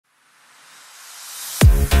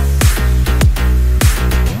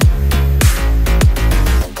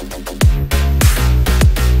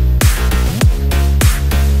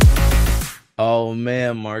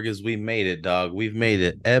Marcus, we made it, dog. We've made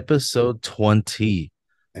it. Episode 20.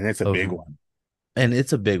 And it's a Of big one. and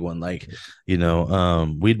it's a big one.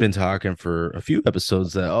 We'd been talking for a few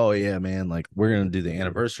episodes that, oh yeah, man, like we're gonna do the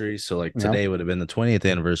anniversary. So like Yeah. today would have been the 20th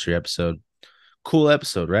anniversary episode. Cool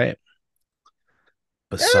episode, right?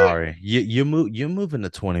 But Eh. sorry, you're moving to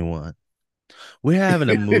 21. We're having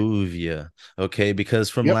to move you, okay? Because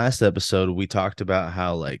from Yep. last episode, we talked about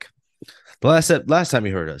how like the last time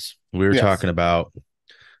you heard us, we were Yes. talking about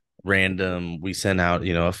random. We sent out,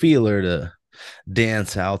 a feeler to Dan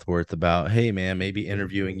Southworth about, hey man, maybe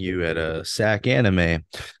interviewing you at a Sacanime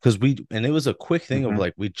because and it was a quick thing of Hmm.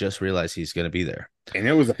 like we just realized he's gonna be there. And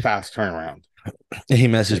it was a fast turnaround. And he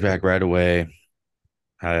messaged back right away.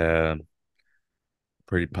 I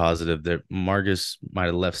pretty positive that Marcus might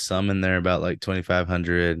have left some in there about like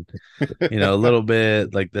 2,500, a little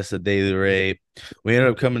bit like that's a daily rate. We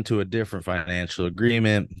ended up coming to a different financial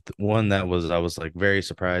agreement, one that I was like very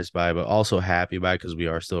surprised by, but also happy by because we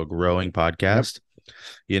are still a growing Yep. podcast,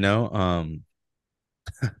 you know.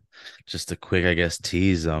 Just a quick, I guess,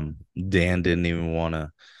 tease. Dan didn't even want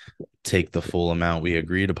to take the full amount we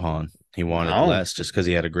agreed upon. He wanted No. less just because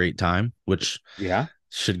he had a great time, which Yeah.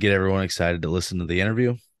 should get everyone excited to listen to the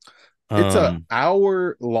interview. It's a Um,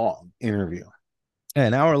 hour long interview.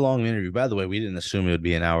 an hour long interview. By the way, we didn't assume it would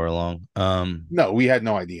be an hour long. No, we had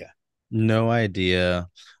no idea. No idea.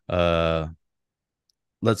 Uh,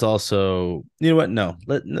 let's also, you know what? No,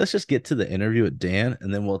 let's just get to the interview with Dan,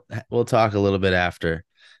 and then we'll talk a little bit after.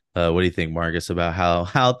 What do you think, Marcus, about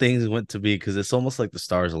how things went to be? Because it's almost like the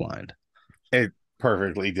stars aligned. It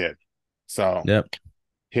perfectly did. So Yep.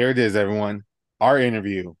 here it is, everyone. Our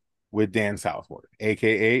interview with Dan Southworth,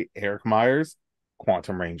 aka Eric Myers,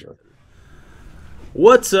 Quantum Ranger,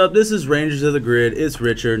 What's up? This is Rangers of the Grid. It's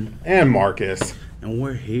Richard, and Marcus. and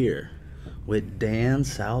we're here with Dan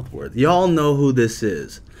Southworth. Y'all know who this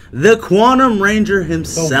is. The Quantum Ranger The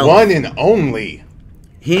himself. one and only.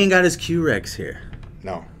 He ain't got his Q-Rex here,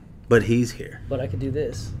 No. but he's here. But I could do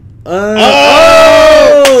this.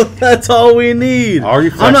 Oh, that's all we need. Are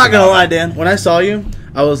you I'm not flexing gonna on lie, it? Dan. When I saw you,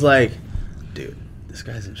 I was like, dude, this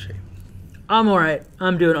guy's in shape. I'm all right.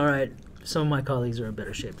 I'm doing all right. Some of my colleagues are in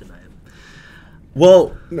better shape than I am.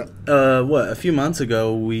 Well, No. a few months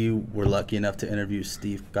ago, we were lucky enough to interview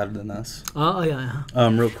Steve Cardenas. Oh, yeah.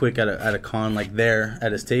 Real quick at a con, like there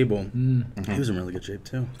at his table. Mm-hmm. He was in really good shape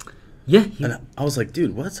too. Yeah, And I was like,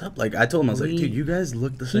 dude, what's up? Like I told him, I was like, dude, you guys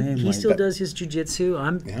look the same. he like, still does his jujitsu.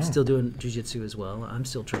 I'm Yeah. still doing jujitsu as well. I'm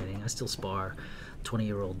still training. I still spar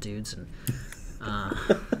 20-year-old dudes. And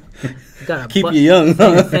got a Keep you young.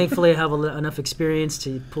 Thankfully, I have enough experience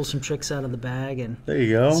to pull some tricks out of the bag and There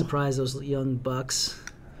you go. surprise those young bucks.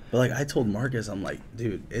 But like I told Marcus, I'm like,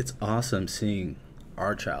 dude, it's awesome seeing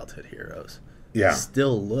our childhood heroes. Yeah.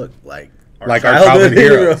 Still look like our Like our childhood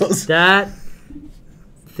heroes.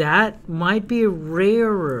 That might be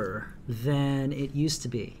rarer than it used to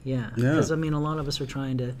be. Yeah. Yeah. Because, I mean, a lot of us are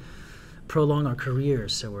trying to prolong our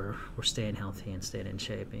careers, so we're staying healthy and staying in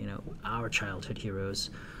shape. And, our childhood heroes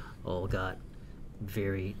all got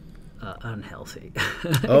very unhealthy.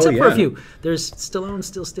 Except for yeah. a few. There's Stallone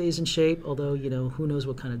still stays in shape, although, who knows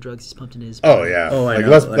what kind of drugs he's pumped in his Oh yeah. Oh, I like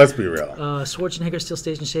know. let's be real. Schwarzenegger still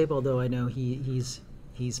stays in shape, although I know he's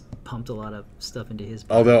pumped a lot of stuff into his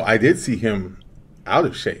body. Although I did see him out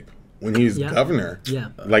of shape when he was Yeah. governor. Yeah.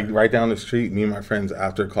 Like right down the street, me and my friends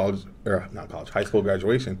after college, or not college, high school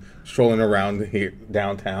graduation, strolling around here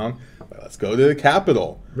downtown. Like, let's go to the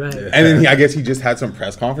Capitol. Right. And then I guess he just had some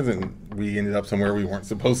press conference, and we ended up somewhere we weren't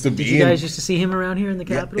supposed to be. Did you guys and, used to see him around here in the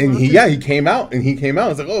Capitol? and often? he came out, and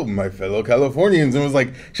it's like, oh, my fellow Californians, and was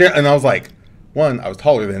like, share. And I was like, I was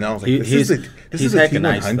taller than. I was like, he's this is a hecka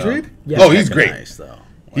nice, though. T100. Yeah. Oh, he's Hecka great. nice, though.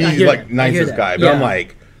 He's I hear like that. I hear nicest that. guy. But Yeah. I'm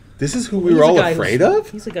like, this is who we He's were a all guy afraid who's- of.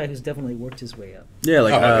 He's a guy who's definitely worked his way up. Yeah,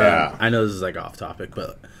 like yeah. I know this is like off topic,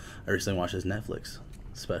 but I recently watched his Netflix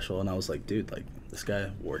special, and I was like, dude, like this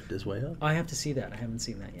guy worked his way up. I have to see that. I haven't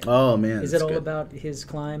seen that yet. Oh man, Is it's it all good. about his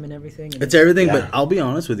climb and everything? And It's everything, Yeah. but I'll be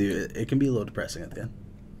honest with you, it can be a little depressing at the end.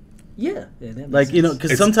 Yeah. That makes Like sense.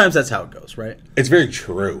 because sometimes that's how it goes, right? It's very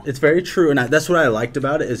true. It's very true, and that's what I liked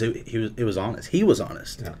about it is it was honest. He was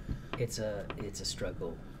honest. Yeah. it's a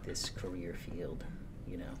struggle, this career field,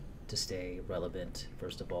 to stay relevant,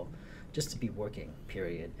 first of all, just to be working,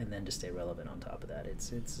 period, and then to stay relevant on top of that.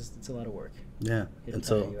 It's a lot of work. Yeah, It'll and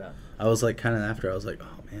tire so you out. I was like, kind of after, I was like,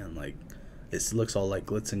 oh man, like it looks all like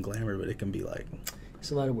glitz and glamour, but it can be like,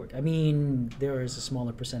 It's a lot of work. I mean, there is a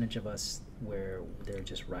smaller percentage of us where they're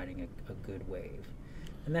just riding a good wave.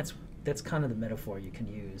 And that's kind of the metaphor you can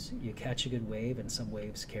use. You catch a good wave, and some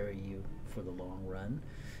waves carry you for the long run,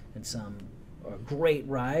 and some are great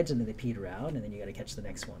rides and then they peter out and then you got to catch the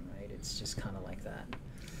next one, right? It's just kind of like that.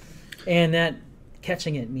 And that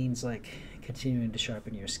catching it means like continuing to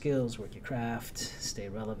sharpen your skills, work your craft, stay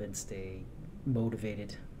relevant, stay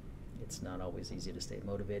motivated. It's not always easy to stay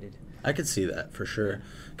motivated. I could see that for sure,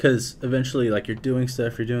 because eventually, like, you're doing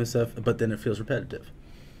stuff, but then it feels repetitive,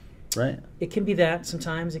 right? It can be that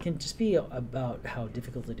sometimes. It can just be about how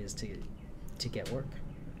difficult it is to get work.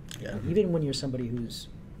 Yeah. Even when you're somebody who's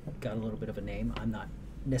got a little bit of a name, I'm not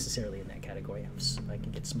necessarily in that category. I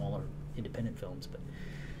can get smaller independent films, but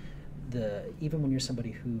even when you're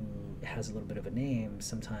somebody who has a little bit of a name,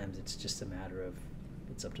 sometimes it's just a matter of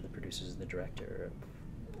it's up to the producers and the director.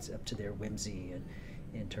 It's up to their whimsy and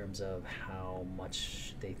in terms of how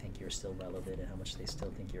much they think you're still relevant and how much they still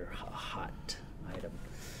think you're a hot item.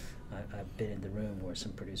 I've been in the room where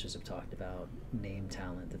some producers have talked about name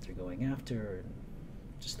talent that they're going after, and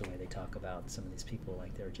just the way they talk about some of these people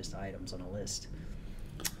like they're just items on a list,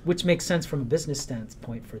 which makes sense from a business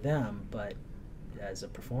standpoint for them, but as a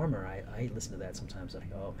performer, I listen to that sometimes. I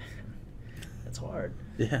think, oh man, that's hard.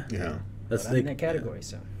 Yeah. But I'm in that category,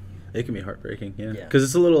 so. It can be heartbreaking, yeah. Because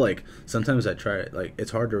it's a little like, sometimes I try it, like,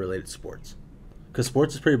 it's hard to relate to sports. Because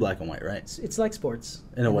sports is pretty black and white, right? It's like sports.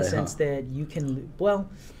 In a way, the sense that you can,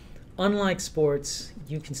 unlike sports,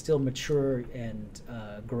 you can still mature and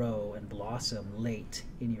grow and blossom late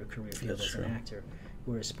in your career field as an actor.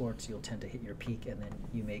 Whereas sports, you'll tend to hit your peak and then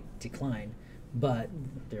you may decline. But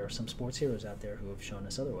there are some sports heroes out there who have shown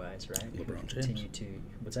us otherwise, right? LeBron James.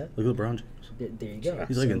 What's that? Look at LeBron James. There you go.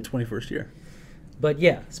 He's like in 21st year. But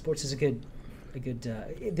yeah, sports is a good.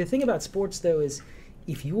 The thing about sports though is,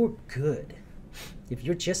 if you're good, if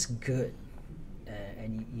you're just good,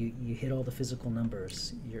 and you hit all the physical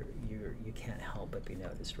numbers, you can't help but be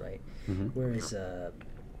noticed, right? Mm-hmm. Whereas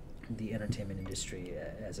the entertainment industry,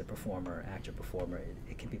 as a performer, actor-performer,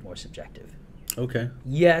 it can be more subjective. Okay.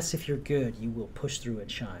 Yes, if you're good, you will push through and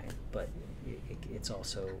shine, but it's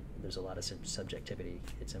also, there's a lot of subjectivity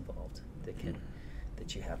that's involved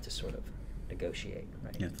that you have to sort of negotiate,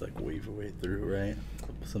 right? You have to like weave your way through, right?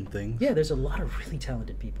 Some things. Yeah, there's a lot of really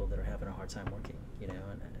talented people that are having a hard time working,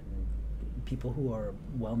 and people who are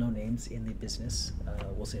well-known names in the business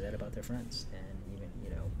will say that about their friends, and even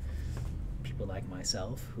people like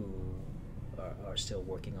myself who are still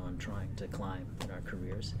working on trying to climb in our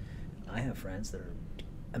careers. I have friends that are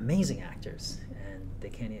amazing actors, and they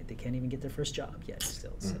can't even get their first job yet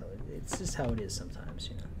still. So it's just how it is sometimes,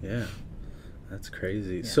 Yeah, that's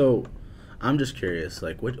crazy. Yeah. So, I'm just curious,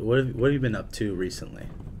 like, what have you been up to recently?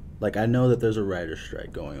 Like, I know that there's a writer's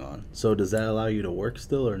strike going on. So does that allow you to work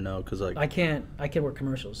still, or no? Because like I can work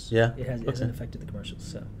commercials. Yeah, it hasn't affected the commercials.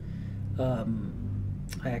 So,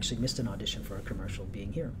 I actually missed an audition for a commercial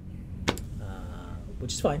being here,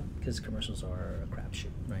 which is fine because commercials are a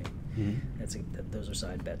crapshoot, right? Mm-hmm. Those are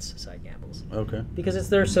side bets, side gambles. Okay. Because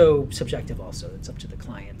they're so subjective. Also, it's up to the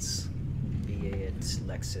clients, be it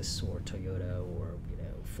Lexus or Toyota or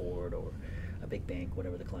Ford or a big bank,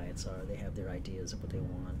 whatever the clients are. They have their ideas of what they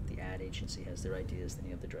want. The ad agency has their ideas. Then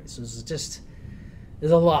you have the director. So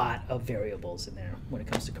there's a lot of variables in there when it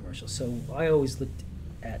comes to commercials. So I always looked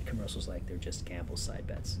at commercials like they're just gambles, side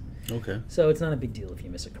bets. Okay. So it's not a big deal if you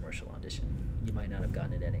miss a commercial audition. You might not have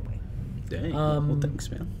gotten it anyway. Dang. Well, thanks,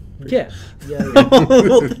 man. Yeah.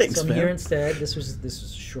 Well, thanks, so I'm man. here instead. This was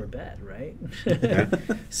a sure bet, right?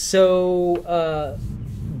 So,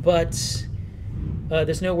 but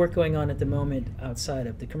there's no work going on at the moment outside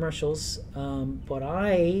of the commercials. But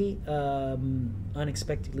I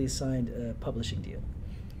unexpectedly signed a publishing deal.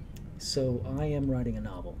 So I am writing a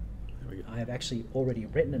novel. I have actually already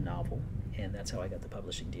written a novel, and that's how I got the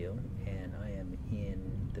publishing deal. And I am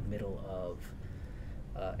in the middle of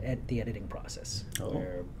the editing process,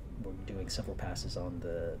 where we're doing several passes on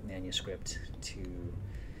the manuscript to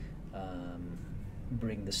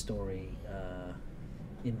bring the story,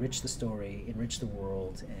 enrich the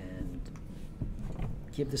world, and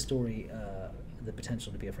give the story the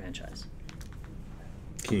potential to be a franchise.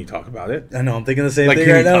 Can you talk about it? I know, I'm thinking the same thing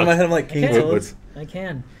right now in my head. I'm like, can you tell us? I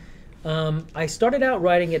can. I started out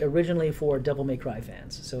writing it originally for Devil May Cry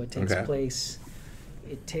fans. So it takes place,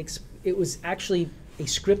 it was actually a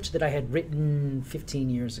script that I had written 15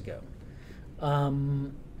 years ago.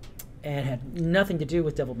 And had nothing to do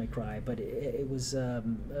with Devil May Cry, but it was a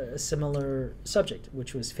similar subject,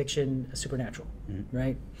 which was fiction, supernatural,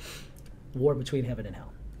 right? War between heaven and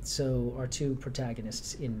hell. So our two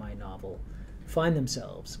protagonists in my novel find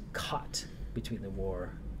themselves caught between in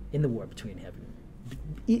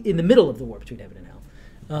the middle of the war between heaven and hell,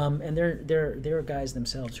 and they're guys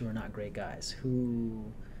themselves who are not great guys, who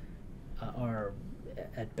are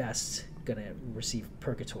at best going to receive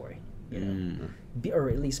purgatory you know, or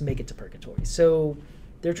at least make it to purgatory. So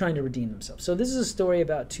they're trying to redeem themselves. So this is a story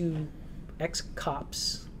about two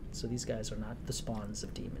ex-cops. So these guys are not the spawns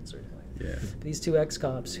of demons or anything like that. Yeah. These two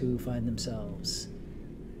ex-cops who find themselves,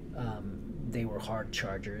 they were hard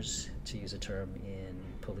chargers, to use a term in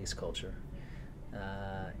police culture,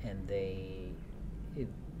 and they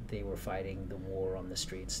were fighting the war on the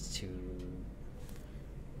streets to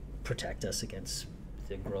protect us against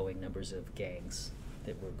the growing numbers of gangs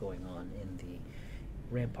that were going on in the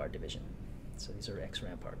Rampart division. So these are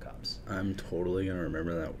ex-Rampart cops. I'm totally going to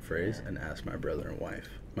remember that phrase and ask my brother and wife.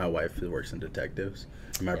 My wife works in detectives,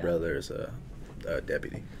 and my brother is a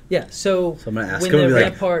deputy. Yeah, so I'm going to ask when him, the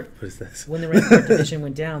like, Rampart, what is this? when the Rampart division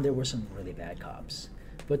went down, there were some really bad cops.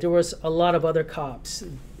 But there was a lot of other cops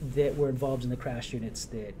that were involved in the crash units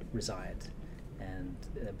that resigned, and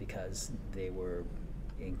because they were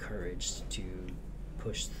encouraged to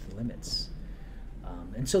push the limits.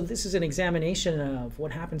 And so this is an examination of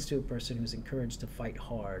what happens to a person who's encouraged to fight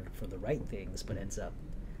hard for the right things, but ends up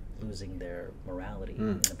losing their morality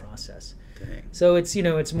in the process. Dang. So it's, you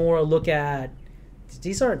know, it's more a look at,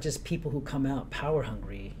 these aren't just people who come out power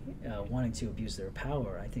hungry, wanting to abuse their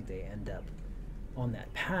power. I think they end up on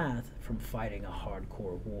that path from fighting a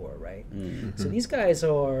hardcore war, right? So these guys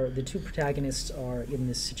are, the two protagonists are in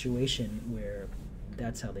this situation where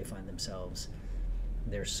that's how they find themselves,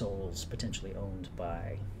 their souls potentially owned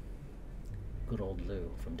by good old Lou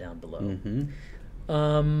from down below.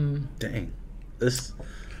 Dang. This...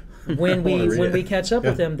 When we catch up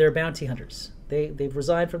with them, they're bounty hunters. They've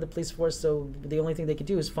resigned from the police force, so the only thing they could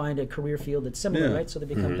do is find a career field that's similar, right? So they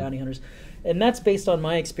become bounty hunters. And that's based on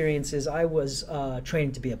my experiences. I was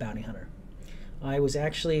trained to be a bounty hunter. I was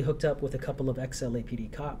actually hooked up with a couple of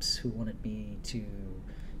ex-LAPD cops who wanted me to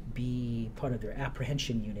be part of their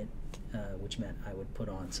apprehension unit, which meant I would put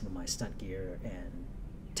on some of my stunt gear and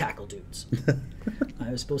tackle dudes. I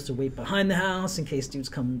was supposed to wait behind the house in case dudes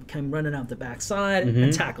come running out the backside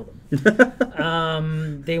and tackle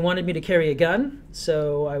them. They wanted me to carry a gun,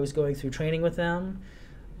 so I was going through training with them.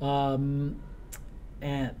 And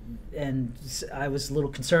I was a little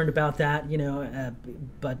concerned about that, you know,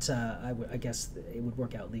 but I guess it would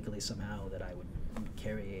work out legally somehow that I would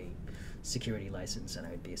carry a security license and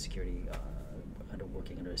I would be a security,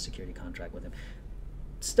 working under a security contract with him.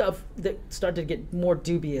 Stuff that started to get more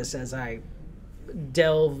dubious as I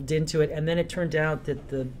delved into it, and then it turned out that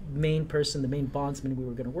the main person, the main bondsman we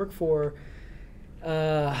were going to work for,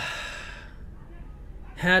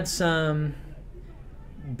 had some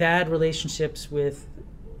bad relationships with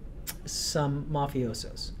some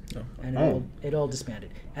mafiosos, and it all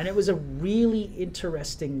disbanded. And it was a really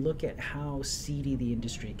interesting look at how seedy the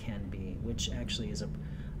industry can be, which actually is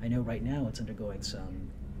I know right now it's undergoing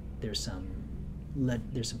there's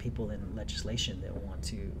some people in legislation that want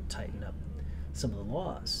to tighten up some of the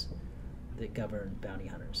laws that govern bounty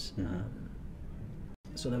hunters.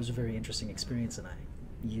 So that was a very interesting experience, and I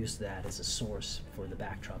used that as a source for the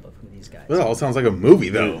backdrop of who these guys Well, it are. all sounds like a movie,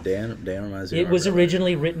 though. Dan reminds me. It was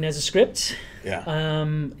originally written as a script. Yeah.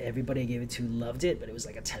 Everybody I gave it to loved it, but it was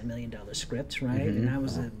like a $10 million script, right? And I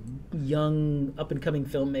was a young, up-and-coming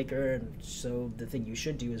filmmaker, and so the thing you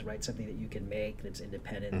should do is write something that you can make, that's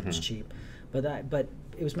independent, that's cheap. But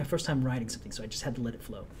it was my first time writing something, so I just had to let it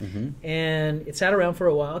flow. And it sat around for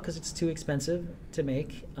a while because it's too expensive to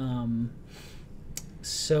make.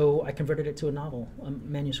 So I converted it to a novel, a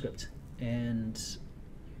manuscript, and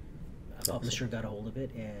a publisher got a hold of it,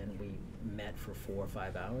 and we met for 4 or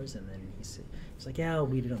 5 hours, and then he's like, yeah, I'll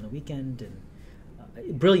read it on the weekend.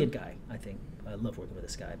 And brilliant guy, I think. I love working with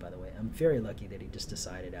this guy, by the way. I'm very lucky that he just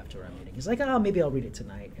decided after our meeting. He's like, oh, maybe I'll read it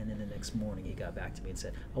tonight. And then the next morning he got back to me and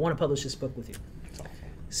said, I want to publish this book with you.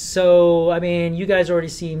 So, I mean, you guys already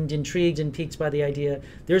seemed intrigued and piqued by the idea.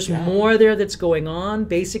 There's more there that's going on.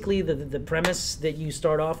 Basically, the premise that you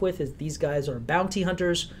start off with is these guys are bounty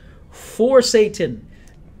hunters for Satan.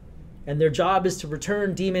 And their job is to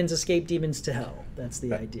return demons, escape demons to hell. That's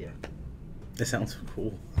the idea. It sounds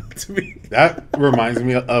cool to me. That reminds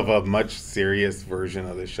me of a much serious version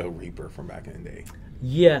of the show Reaper from back in the day.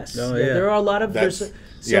 Yes. Oh, yeah. yeah. There are a lot of...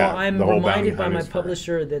 I'm the whole reminded by bounty my hunters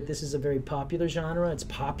publisher that this is a very popular genre. It's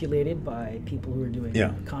populated by people who are doing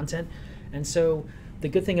content. And so the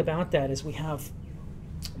good thing about that is we have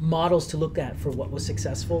models to look at for what was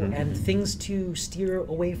successful and things to steer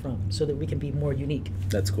away from so that we can be more unique.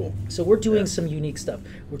 That's cool. So we're doing some unique stuff.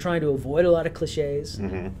 We're trying to avoid a lot of cliches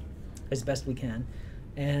as best we can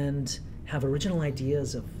and have original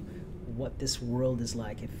ideas of what this world is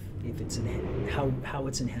like if it's how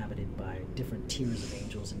it's inhabited by different tiers of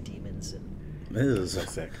angels and demons and This is So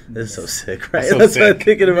sick. This is so sick, right? So That's what I'm sick.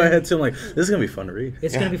 thinking in my head too. I'm like, this is gonna be fun to read.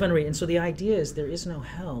 It's Yeah. going to be fun to read. And so the idea is there is no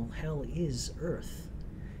hell. Hell is Earth,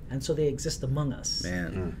 and so they exist among us.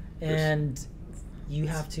 Man, And you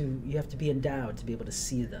have to be endowed to be able to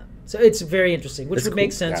see them. So it's very interesting, which It's would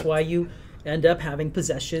make cool. sense Yeah. why you end up having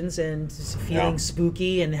possessions and feeling Yeah.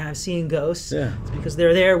 spooky and seeing ghosts. Yeah. It's because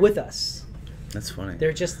they're there with us. that's funny.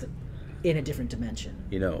 They're just in a different dimension.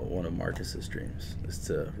 You know, one of Marcus's dreams is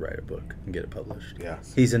to write a book and get it published.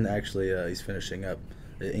 Yes. He's he's finishing up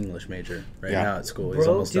the English major right Yeah. now at school. He's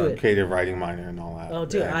Bro, almost do done. it. Creative writing minor and all that. Oh,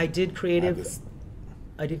 dude, Yeah. I did creative. this-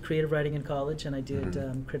 I did creative writing in college, and I did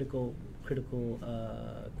Mm-hmm. critical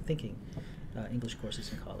thinking English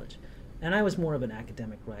courses in college. And I was more of an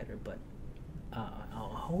academic writer, but I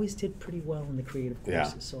always did pretty well in the creative Yeah.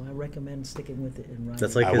 courses. So I recommend sticking with it in writing.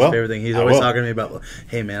 That's like I his will. favorite thing. He's I always will. talking to me about,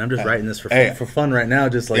 hey man, I'm just writing this for Hey. fun right now,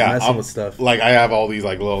 just like messing I'm- with stuff. Like I have all these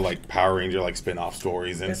like little like Power Ranger like spin-off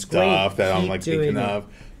stories and That's stuff great. that I'm Keep like doing thinking it. of.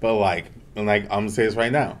 But like I'm gonna say this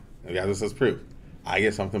right now. Yeah, this is proof. I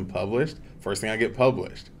get something published. First thing I get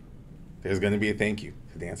published, there's gonna be a thank you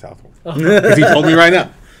to Dan Southworth. Because he told me right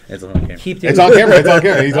now. It's on camera. Keep doing It's on camera. It's on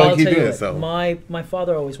camera. He's I'll on keep tell you doing it. what, So my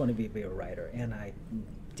father always wanted me to be a writer, and I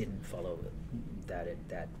didn't follow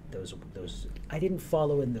those. I didn't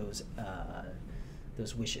follow in those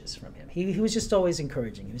wishes from him. He was just always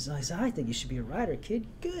encouraging. He was like, I think you should be a writer, kid.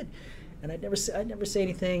 Good. And I'd never say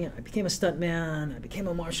anything. I became a stuntman. I became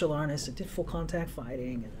a martial artist. I did full contact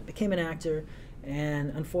fighting, and I became an actor.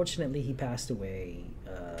 And unfortunately, he passed away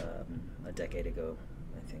a decade ago.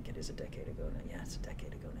 I think it is a decade ago now. Yeah, it's a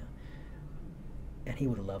decade ago now. And he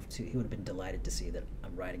would have loved to. He would have been delighted to see that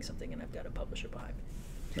I'm writing something and I've got a publisher behind me.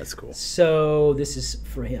 That's cool. So this is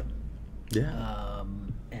for him. Yeah.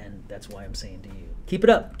 And that's why I'm saying to you, keep it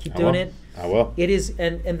up. Keep doing it. I will. It is,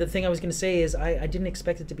 and the thing I was going to say is I didn't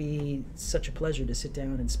expect it to be such a pleasure to sit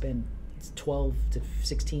down and spend 12 to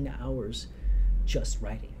 16 hours just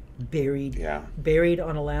writing, buried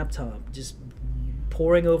on a laptop, just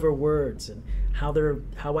poring over words and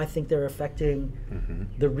how I think they're affecting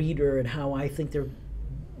the reader and how I think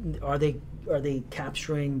are they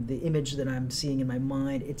capturing the image that I'm seeing in my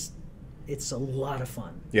mind. It's a lot of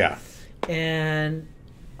fun. Yeah. And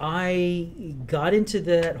I got into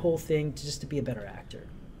that whole thing just to be a better actor.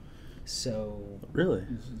 So Really?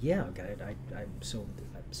 yeah, so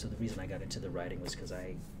the reason I got into the writing was because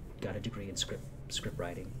I got a degree in script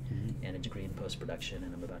writing and a degree in post production,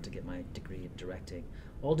 and I'm about to get my degree in directing.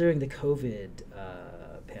 All during the COVID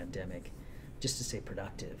pandemic, just to stay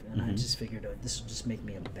productive. And I just figured this will just make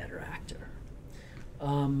me a better actor.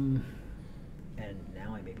 And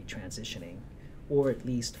now I may be transitioning, or at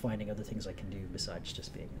least finding other things I can do besides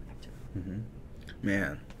just being an actor.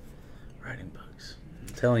 Man, writing books. I'm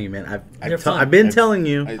telling you, man. They're fun. I've been telling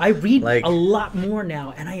you. I read Like- a lot more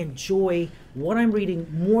now, and I enjoy what I'm reading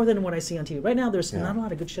more than what I see on TV. Right now, there's not a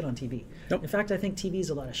lot of good shit on TV. Nope. In fact, I think TV is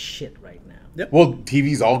a lot of shit right now. Well,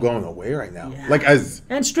 TV's all going away right now. Yeah. Like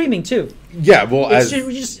And streaming too. well It's as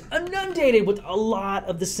we're just inundated with a lot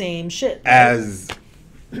of the same shit. as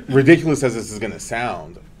ridiculous as this is going to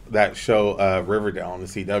sound, that show Riverdale on the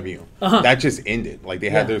CW, that just ended. Like they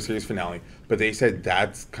had their series finale, but they said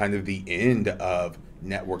that's kind of the end of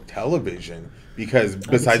network television because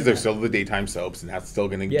besides there's still the daytime soaps and that's still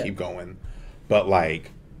going to keep going. But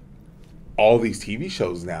like all these TV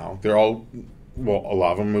shows now, they're all a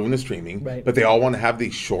lot of them are moving to streaming, Right. but they all want to have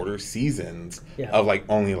these shorter seasons Yeah. of like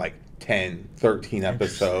only like 10, 13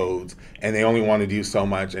 episodes, and they only want to do so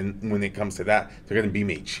much. And when it comes to that, they're going to be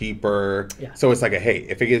made cheaper. Yeah. So it's like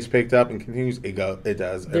if it gets picked up and continues, it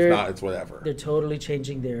does. If not, it's whatever. They're totally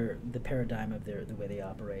changing the paradigm of the way they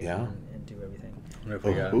operate and do everything. If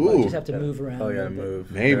we got, Ooh. You just have to move around. probably a gotta little bit.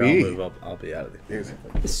 move. Maybe. Here, I'll be out of there.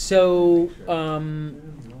 So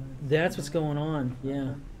that's what's going on.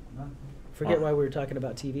 Yeah. Forget why we were talking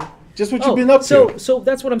about TV. Just what you've been up to. So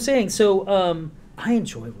that's what I'm saying. So I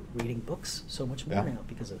enjoy reading books so much more now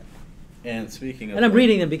because of that. And speaking of, And I'm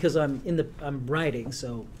reading them because I'm writing,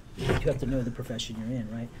 so you have to know the profession you're in,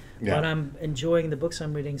 right? Yeah. But I'm enjoying the books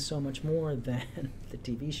I'm reading so much more than the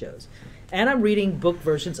TV shows. And I'm reading book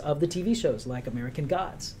versions of the TV shows, like American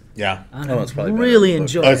Gods. Yeah. And Oh, it's probably I'm better really than the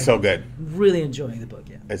book. enjoying. It's so good. Really enjoying the book.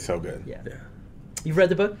 Yeah. It's so good. Yeah. Yeah. You've read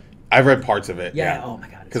the book? I've read parts of it. Yeah. Oh my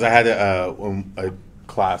God. Because I had a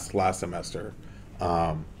class last semester,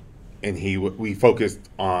 and we focused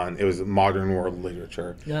on it was modern world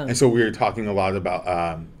literature, and so we were talking a lot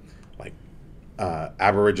about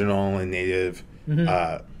Aboriginal and Native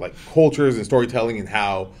like cultures and storytelling and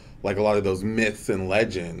how like a lot of those myths and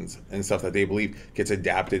legends and stuff that they believe gets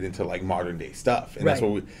adapted into like modern day stuff. And that's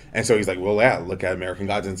what we, and so he's like, well, yeah, look at American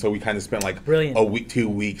Gods. And so we kind of spent like a week, 2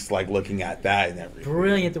 weeks, like looking at that and everything.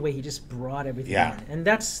 Brilliant the way he just brought everything in. And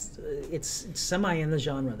that's, it's semi in the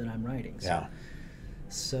genre that I'm writing. So.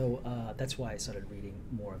 So that's why I started reading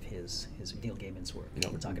more of his Neil Gaiman's work.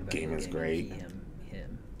 We're talking about Gaiman's Gaiman, great.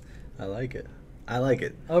 Him. I like it. I like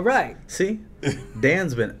it. All right. See,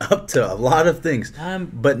 Dan's been up to a lot of things,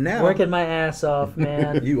 but now working my ass off,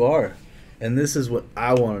 man. You are, and this is what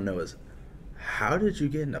I want to know: is how did you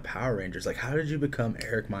get into Power Rangers? Like, how did you become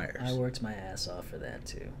Eric Myers? I worked my ass off for that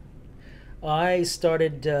too. I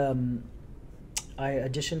started. I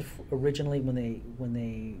auditioned originally when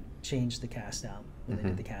they changed the cast out. When they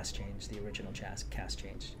did the cast change, the original cast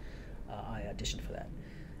change, I auditioned for that.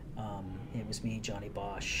 It was me, Johnny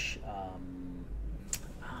Bosch, I'm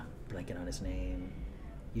blanking on his name.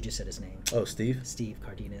 You just said his name. Oh, Steve? Steve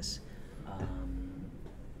Cardenas.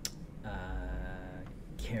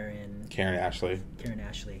 Karen Ashley.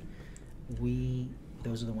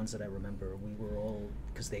 Those are the ones that I remember. We were all,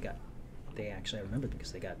 because I remember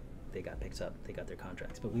because they got picked up, they got their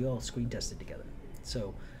contracts, but we all screen tested together.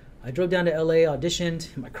 So I drove down to LA,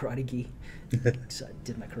 auditioned, my karate gi. So I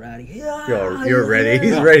did my karate. You're ready.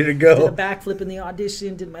 He's ready to go. Did a backflip in the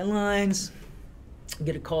audition, did my lines.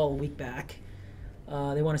 Get a call a week back.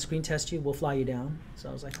 They want to screen test you. We'll fly you down. So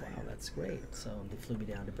I was like, wow, that's great. So they flew me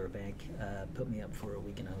down to Burbank, put me up for a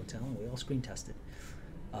week in a hotel, and we all screen tested.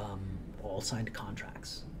 All signed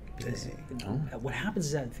contracts. Because what happens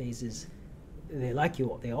is that phase is they like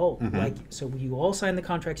you. They all like you. So you all sign the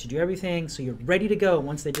contracts. You do everything. So you're ready to go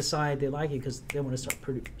once they decide they like you because they want to start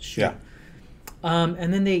shooting.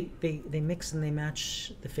 And then they mix and they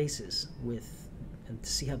match the faces and to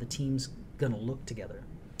see how the team's going to look together.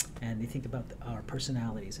 And they think about our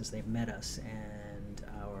personalities as they've met us and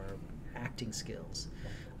our acting skills.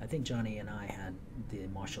 I think Johnny and I had the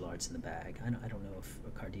martial arts in the bag. I don't know if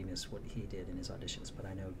Cardenas, what he did in his auditions, but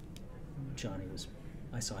I know Johnny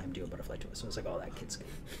I saw him do a butterfly twist. So I was like, oh, that kid's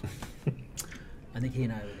good. I think he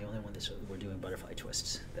and I were the only one that were doing butterfly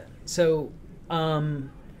twists then. So,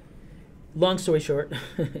 long story short,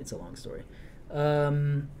 it's a long story.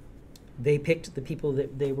 They picked the people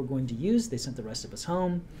that they were going to use. They sent the rest of us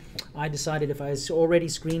home. I decided if I was already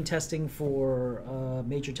screen testing for a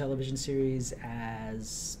major television series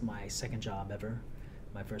as my second job ever,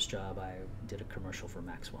 my first job, I did a commercial for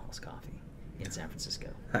Maxwell's Coffee in San Francisco.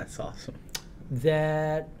 That's awesome.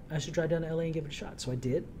 That I should drive down to LA and give it a shot. So I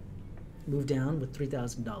did. Moved down with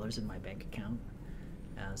 $3,000 in my bank account.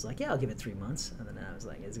 And I was like, yeah, I'll give it 3 months. And then I was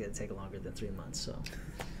like, it's going to take longer than 3 months. So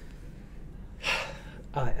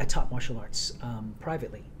I taught martial arts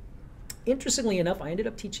privately. Interestingly enough, I ended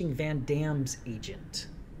up teaching Van Damme's agent,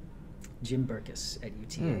 Jim Burkus, at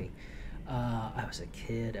UTA. I was a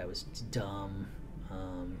kid. I was dumb.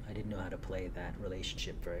 I didn't know how to play that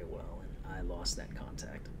relationship very well, and I lost that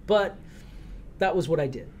contact. But that was what I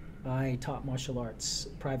did. I taught martial arts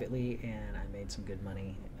privately, and I made some good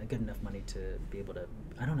money, good enough money to be able to,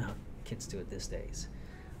 I don't know how kids do it these days.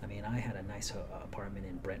 I mean, I had a nice apartment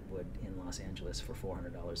in Brentwood in Los Angeles for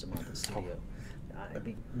 $400 a month in studio.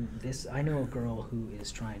 I know a girl who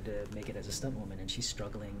is trying to make it as a stunt woman, and she's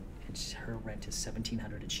struggling, and her rent is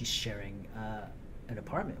 $1,700, and she's sharing an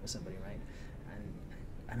apartment with somebody, right? And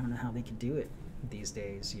I don't know how they can do it these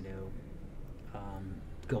days,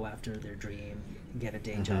 go after their dream, get a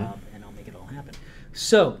day job, and I'll make it all happen.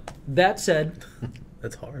 So, that said...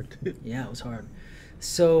 That's hard. Yeah, it was hard.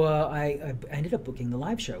 So I ended up booking the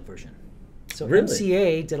live show version. So really?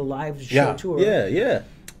 MCA did a live show tour. Yeah.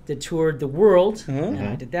 That toured the world, and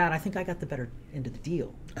I did that. I think I got the better end of the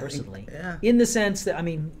deal, personally. In the sense that, I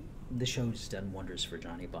mean, the show's done wonders for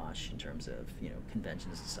Johnny Bosch in terms of,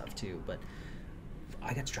 conventions and stuff too, but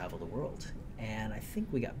I got to travel the world, and I think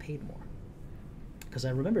we got paid more. Because I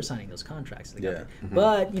remember signing those contracts.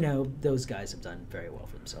 But, those guys have done very well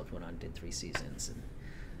for themselves. Went on and did 3 seasons.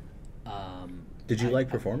 And did you like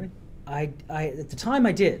performing? I at the time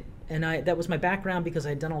I did. And that was my background because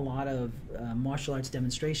I'd done a lot of martial arts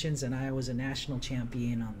demonstrations, and I was a national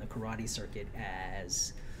champion on the karate circuit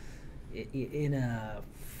in a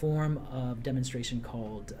form of demonstration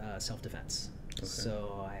called self-defense. Okay.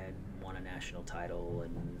 So I had won a national title,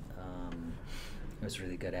 and I was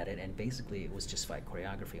really good at it. And basically it was just fight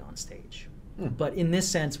choreography on stage. But in this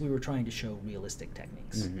sense, we were trying to show realistic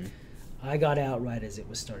techniques. I got out right as it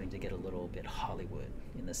was starting to get a little bit Hollywood,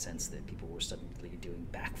 in the sense that people were suddenly doing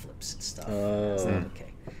backflips and stuff. And I was like,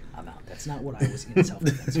 okay, I'm out. That's not what I was in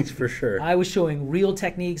self-defense. For sure. I was showing real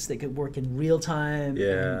techniques that could work in real time.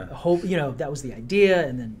 Yeah. That was the idea,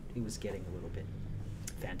 and then it was getting a little bit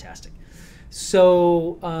fantastic.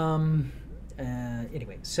 So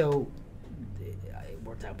anyway, so it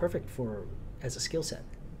worked out perfect as a skill set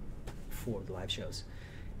for the live shows,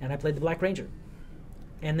 and I played the Black Ranger.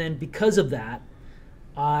 And then because of that,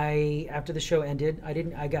 after the show ended, I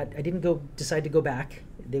didn't decide to go back.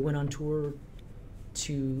 They went on tour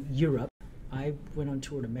to Europe. I went on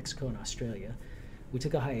tour to Mexico and Australia. We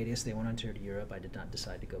took a hiatus. They went on tour to Europe. I did not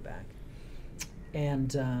decide to go back, and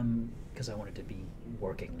because I wanted to be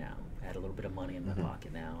working now. I had a little bit of money in my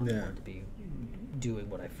pocket now. I wanted to be doing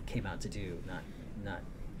what I came out to do, not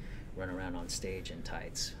run around on stage in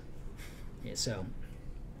tights. Yeah, so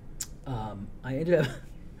I ended up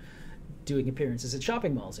doing appearances at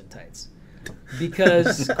shopping malls in tights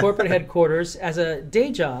because corporate headquarters, as a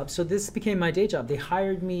day job, so this became my day job. They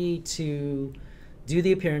hired me to do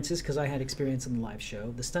the appearances because I had experience in the live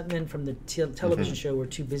show. The stuntmen from the television show were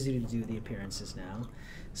too busy to do the appearances now,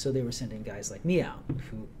 so they were sending guys like me out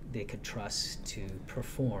who they could trust to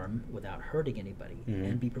perform without hurting anybody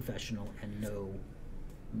and be professional and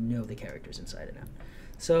know the characters inside and out.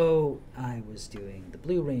 So I was doing the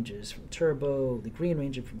Blue Rangers from Turbo, the Green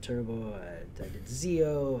Ranger from Turbo. I did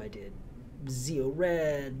Zeo. I did Zeo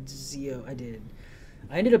Red.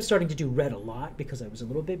 I ended up starting to do Red a lot because I was a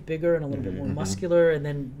little bit bigger and a little bit more muscular. And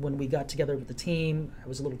then when we got together with the team, I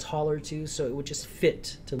was a little taller too, so it would just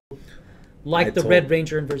fit to like the Red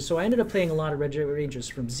Ranger inversion. So I ended up playing a lot of Red Rangers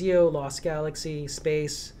from Zeo, Lost Galaxy,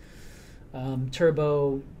 Space,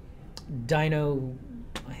 Turbo, Dino.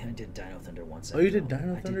 I did Dino Thunder once. Oh, you did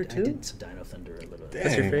Dino Thunder too? I did some Dino Thunder a little.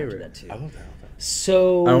 That's your favorite. That too. I love Dino Thunder.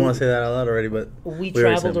 So I don't want to say that out loud already, but we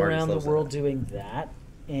traveled around the world doing that,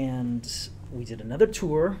 and we did another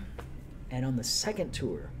tour. And on the second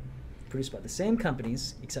tour, produced by the same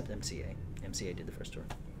companies except MCA. MCA did the first tour.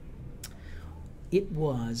 It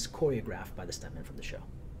was choreographed by the stuntmen from the show.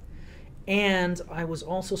 And I was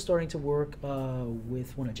also starting to work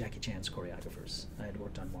with one of Jackie Chan's choreographers. I had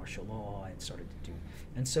worked on martial law. I had started to do,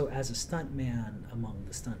 and so as a stuntman among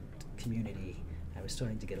the stunt community, I was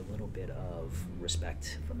starting to get a little bit of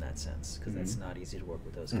respect from that sense because that's not easy to work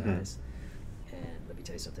with those guys. And let me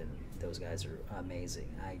tell you something: those guys are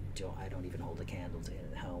amazing. I don't even hold a candle to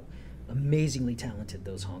how amazingly talented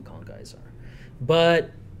those Hong Kong guys are.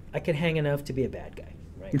 But I can hang enough to be a bad guy.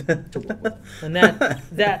 Right, to work with them. And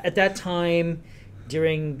that at that time,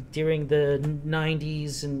 during the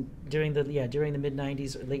 90s and during the mid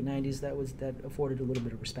 90s or late 90s, that afforded a little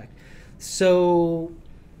bit of respect. So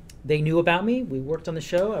they knew about me. We worked on the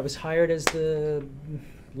show. I was hired as the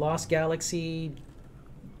Lost Galaxy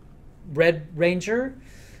Red Ranger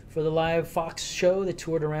for the live Fox show that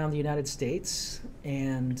toured around the United States,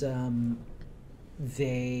 and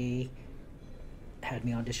they had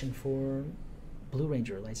me audition for Blue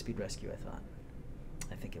Ranger, Lightspeed Rescue,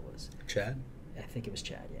 I think it was. Chad? I think it was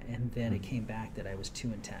Chad, yeah. And then it came back that I was too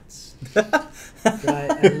intense.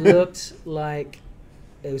 I looked like,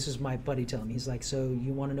 it was just my buddy telling me, he's like, so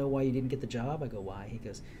you want to know why you didn't get the job? I go, why? He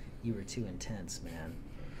goes, you were too intense, man.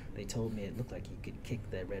 They told me it looked like you could kick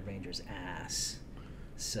the Red Ranger's ass.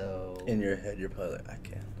 So in your head, you're probably like, I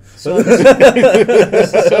can't. So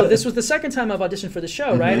this was the second time I've auditioned for the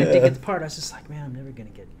show, right? I didn't get the part. I was just like, man, I'm never gonna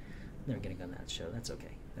get on that show. That's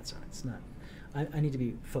okay. That's all right. It's not. I need to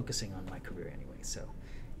be focusing on my career anyway, so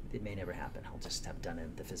it may never happen. I'll just have done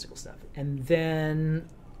it, the physical stuff. And then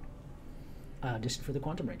I auditioned for the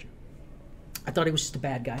Quantum Ranger. I thought he was just a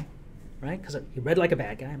bad guy, right? Because he read like a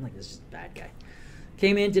bad guy. I'm like, this is a bad guy.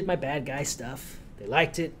 Came in, did my bad guy stuff. They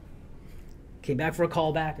liked it. Came back for a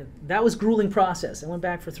callback. That was a grueling process. I went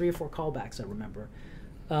back for 3 or 4 callbacks, I remember.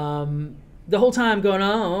 The whole time going,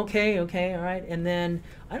 oh, okay, all right. And then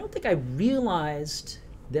I don't think I realized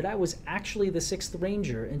that I was actually the 6th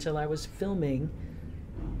Ranger until I was filming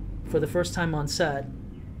for the first time on set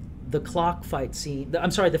the clock fight scene.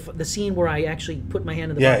 The scene where I actually put my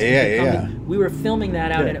hand in the box. Yeah. We were filming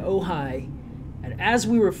that out in Ojai. And as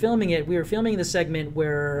we were filming it, we were filming the segment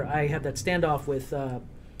where I had that standoff with...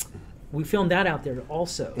 we filmed that out there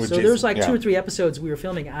also. So there's like 2 or 3 episodes we were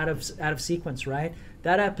filming out of sequence, right?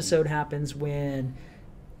 That episode happens when,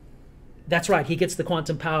 that's right, he gets the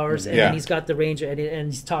quantum powers and then he's got the Ranger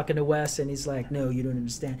and he's talking to Wes and he's like, no, you don't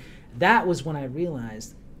understand. That was when I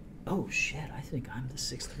realized, oh shit, I think I'm the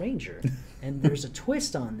 6th Ranger. And there's a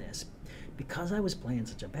twist on this. Because I was playing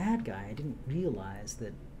such a bad guy, I didn't realize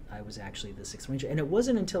that I was actually the 6th Ranger. And it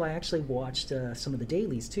wasn't until I actually watched some of the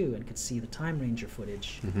dailies too and could see the Time Ranger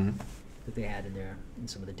footage that they had in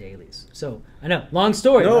some of the dailies. So I know, long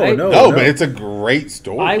story, No, right? No, but it's a great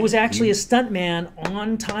story. I was actually a stuntman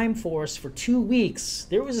on Time Force for 2 weeks.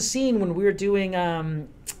 There was a scene when we were doing,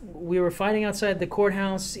 we were fighting outside the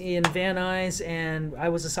courthouse in Van Nuys, and I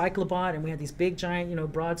was a cyclobot, and we had these big,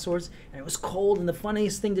 giant, broadswords, and it was cold. And the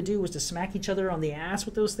funniest thing to do was to smack each other on the ass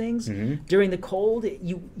with those things during the cold.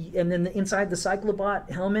 And then inside the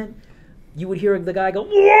cyclobot helmet, you would hear the guy go,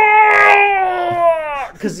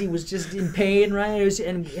 because he was just in pain, right? It was,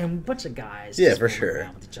 and a bunch of guys just for fooling sure.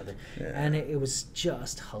 around with each other. And it was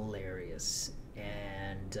just hilarious.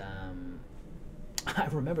 And I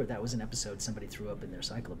remember that was an episode somebody threw up in their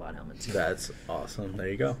cyclobot helmet too. That's awesome. There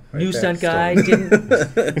you go. New stunt guy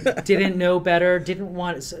didn't know better, didn't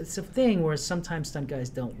want. It's a thing where sometimes stunt guys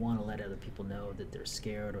don't want to let other people know that they're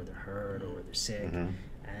scared or they're hurt or they're sick.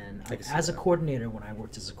 And as a coordinator, when I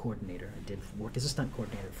worked as a coordinator, I did work as a stunt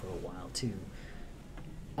coordinator for a while too.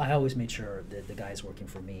 I always made sure that the guys working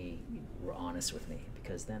for me were honest with me,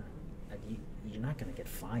 because then you're not going to get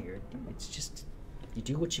fired. It's just you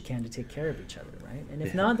do what you can to take care of each other, right? And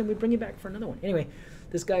if not, then we bring you back for another one. Anyway,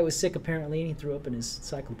 this guy was sick apparently, and he threw up in his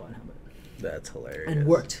cyclobot helmet. That's hilarious. And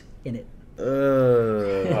worked in it.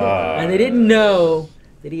 And they didn't know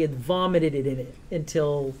that he had vomited it in it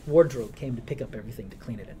until wardrobe came to pick up everything to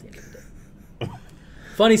clean it at the end of the day.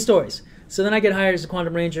 Funny stories. So then I get hired as a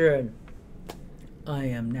Quantum Ranger, and I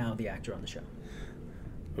am now the actor on the show.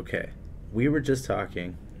 Okay. We were just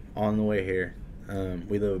talking on the way here.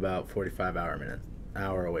 We live about 45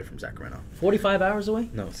 hour away from Sacramento. 45 hours away?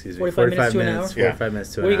 No, excuse me. 45 minutes to an hour? 45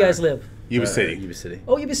 minutes to an hour. Where do you guys live? Yuba City. Yuba City.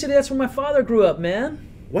 Oh, Yuba City, that's where my father grew up, man.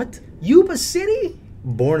 What? Yuba City?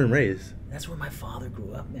 Born and raised. That's where my father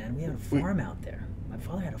grew up, man. We had a farm out there. My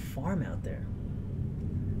father had a farm out there.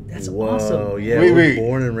 That's awesome. Whoa, yeah. Wait.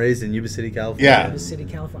 Born and raised in Yuba City, California. Yeah. Yuba City,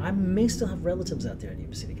 California. I may still have relatives out there in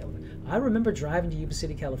Yuba City, California. I remember driving to Yuba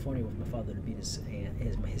City, California with my father to meet his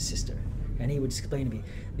sister. And he would explain to me,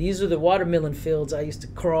 these are the watermelon fields I used to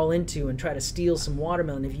crawl into and try to steal some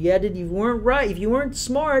watermelon. If you weren't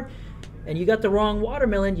smart, and you got the wrong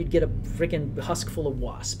watermelon, you'd get a freaking husk full of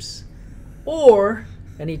wasps.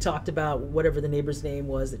 And he talked about whatever the neighbor's name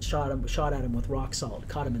was that shot at him with rock salt,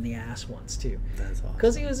 caught him in the ass once too. That's awesome.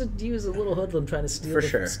 Because he was a little hoodlum trying to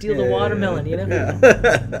steal the Yeah, watermelon, you know.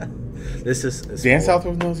 Yeah. This is Dan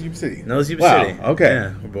Southworth knows Yuba City. Knows Yuba City. Okay.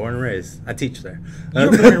 Yeah, we're born and raised. I teach there.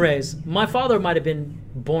 You were born and raised. My father might have been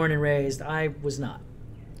born and raised. I was not.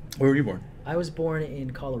 Where were you born? I was born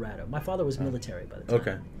in Colorado. My father was military by the time.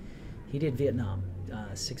 Okay. He did Vietnam,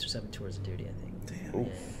 6 or 7 tours of duty, I think. Damn.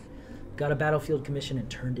 Yeah. Got a battlefield commission and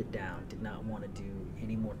turned it down. Did not want to do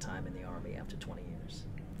any more time in the Army after 20 years.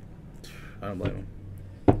 I don't blame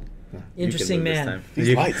him. Interesting man.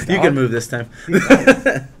 You can move this time.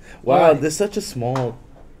 Wow, Why? this is such a small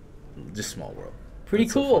world. Pretty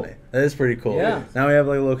That's so cool. funny. That is pretty cool. Yeah. Now we have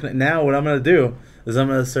like a little. Now what I'm gonna do is I'm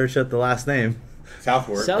gonna search up the last name.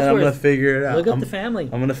 Southworth. And I'm gonna figure it out. Look up the family.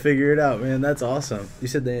 I'm gonna figure it out, man. That's awesome. You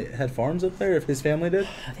said they had farms up there. If his family did.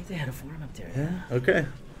 I think they had a farm up there. Yeah. Okay.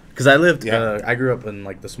 Because I lived. Yeah. I grew up in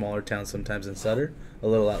like the smaller towns, sometimes in Sutter, a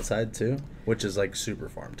little outside too, which is like super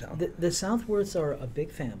farm town. The Southworths are a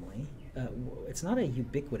big family. It's not a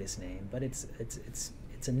ubiquitous name, but it's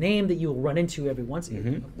a name that you'll run into every once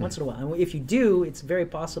in a while. And if you do, it's very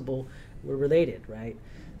possible we're related, right?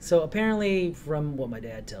 So apparently, from what my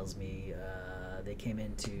dad tells me, they came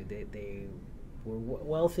into they were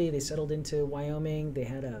wealthy. They settled into Wyoming. They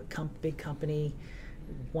had a big company.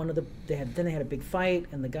 They had a big fight,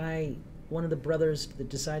 and one of the brothers that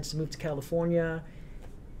decides to move to California.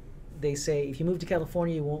 They say, if you move to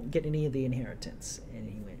California, you won't get any of the inheritance. And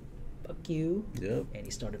he went, fuck you. Yep. And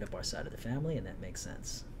he started up our side of the family, and that makes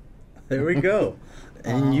sense. There we go.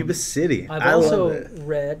 And Yuba City. I've I also love it.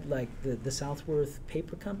 read, like, the Southworth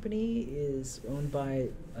Paper Company is owned by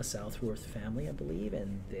a Southworth family, I believe,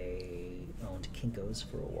 and they owned Kinko's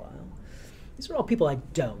for a while. These are all people I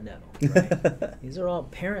don't know, right? These are all,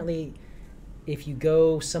 apparently, if you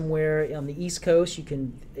go somewhere on the East Coast, you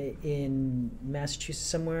can, in Massachusetts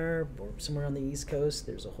somewhere, or somewhere on the East Coast,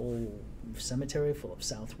 there's a whole cemetery full of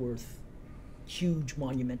Southworth, huge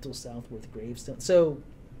monumental Southworth gravestones. So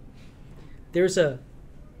there's a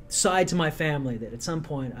side to my family that at some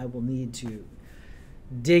point I will need to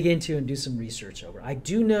dig into and do some research over. I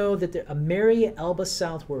do know that Mary Alba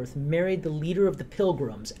Southworth married the leader of the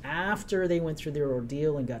Pilgrims after they went through their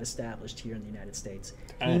ordeal and got established here in the United States.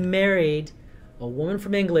 He married a woman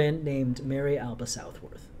from England named Mary Alba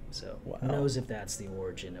Southworth. So who knows if that's the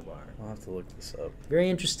origin of our... I'll have to look this up. Very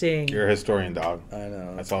interesting. You're a historian, dog. I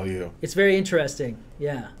know. That's all you. It's very interesting.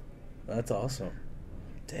 Yeah. That's awesome.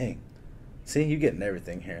 Dang. See, you're getting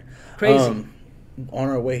everything here. Crazy. On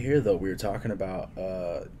our way here, though, we were talking about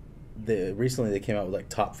recently they came out with like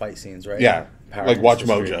top fight scenes, right? Yeah, Power like Rangers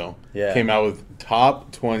Watch history. Mojo came out with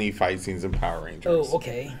top 20 fight scenes in Power Rangers. Oh,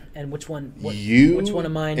 okay. And which one? Which one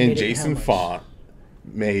of mine? And made Jason it how much? Font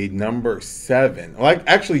made number 7. Like,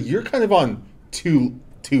 actually, you're kind of on two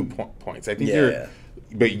points. I think you're.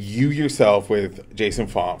 But you yourself with Jason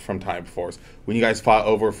Font from Time Force, when you guys fought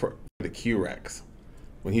over for the Q-Rex,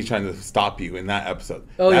 when he's trying to stop you in that episode,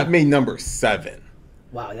 that made number 7.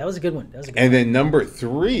 Wow, that was a good one. And then number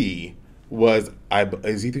 3 was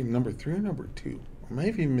either number 3 or number 2, or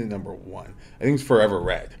maybe even number 1. I think it's Forever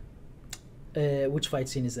Red. Which fight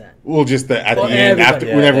scene is that? Well, just at the end, after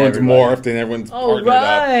when everyone's morphed and everyone's partnered up.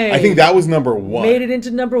 I think that was number 1. Made it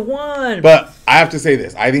into number 1. But I have to say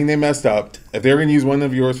this. I think they messed up. If they were going to use one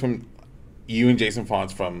of yours from you and Jason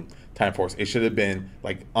Fonts from Time Force, it should have been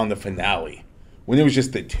like on the finale. When it was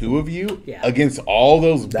just the 2 of you against all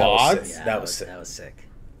those bots. That was sick.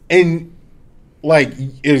 And like,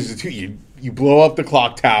 it was the 2 you blow up the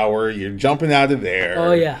clock tower. You're jumping out of there.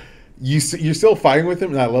 Oh, yeah. You're still fighting with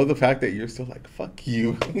him, and I love the fact that you're still like, fuck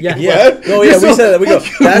you. Yeah. Oh, yeah, we said that. We go,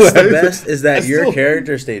 that's the best, is that your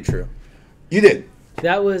character stayed true. You did.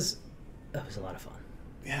 That was a lot of fun.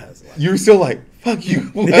 Yeah. You're still like, fuck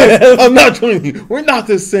you. I'm not joining you. We're not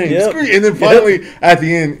the same. Screw you. And then finally, at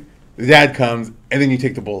the end, the dad comes, and then you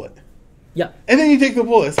take the bullet. Yeah. And then you take the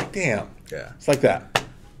bullet. It's like, damn. Yeah. It's like that.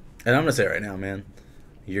 And I'm going to say it right now, man.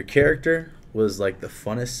 Your character was like the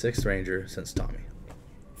funnest 6th Ranger since Tommy.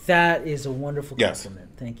 That is a wonderful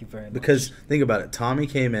compliment. Thank you very much. Because think about it. Tommy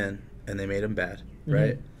came in and they made him bad,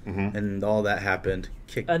 right? Mm-hmm. And all that happened.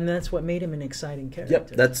 And that's what made him an exciting character. Yep.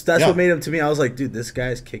 That's what made him, to me, I was like, dude, this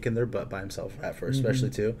guy's kicking their butt by himself at first, especially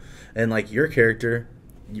too. And like your character,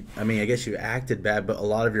 I mean, I guess you acted bad, but a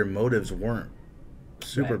lot of your motives weren't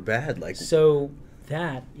super bad. Like, so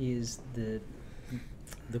that is the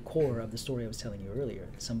core of the story I was telling you earlier.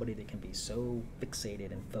 Somebody that can be so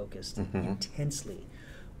fixated and focused intensely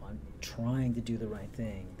on trying to do the right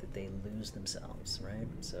thing that they lose themselves, right?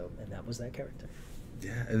 So, and that was that character.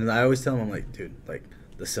 Yeah, and I always tell them, I'm like, dude, like,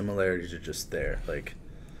 the similarities are just there. Like,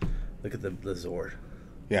 look at the Zord.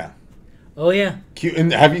 Yeah. Oh, yeah. Cute.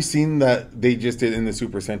 And have you seen that they just did in the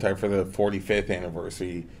Super Sentai for the 45th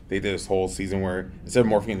anniversary? They did this whole season where instead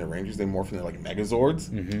of morphing into Rangers, they morph into like Megazords.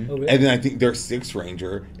 Oh, really? And then I think their 6th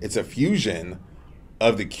Ranger, it's a fusion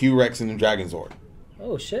of the Q-Rex and the Dragon Zord.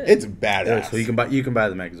 Oh shit! It's badass. So you can buy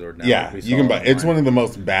the Megazord now. Yeah, you can buy. It's one of the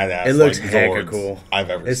most badass. It looks hecka cool. I've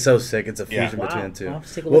ever. It's so sick. It's a fusion between the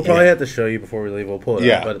two. We'll probably have to show you before we leave. We'll pull it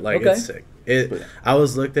up. But like, okay. It's sick. I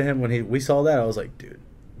was looked at him when we saw that. I was like, dude,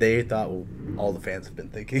 they thought all the fans have been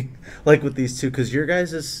thinking, like with these two, because your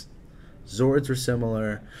guys' Zords were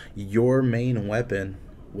similar. Your main weapon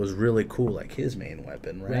was really cool, like his main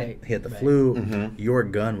weapon, right? He had the flute. Mm-hmm. Your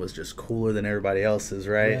gun was just cooler than everybody else's,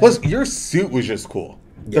 right? Plus, your suit was just cool.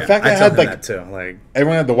 The Yeah, fact that I it had like that too. Like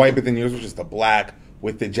everyone had the white, but then yours was just the black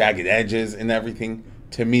with the jagged edges and everything.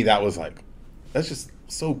 To me, that was like, that's just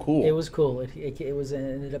so cool. It was cool. It was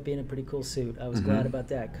ended up being a pretty cool suit. I was glad about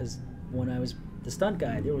that because when I was the stunt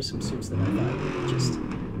guy, there were some suits that I thought were just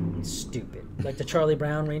stupid, like the Charlie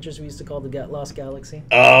Brown Rangers we used to call the Lost Galaxy.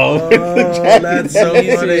 Oh, that's so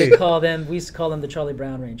funny. We used to call them the Charlie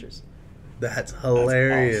Brown Rangers. That's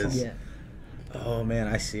hilarious. That's awesome. Yeah. Oh man,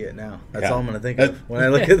 I see it now. That's all I'm gonna think of when I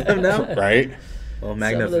look at them now. Right? Well,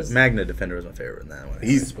 Magna Defender was my favorite in that one.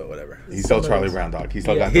 But whatever. He's still Charlie Brown, dog. He's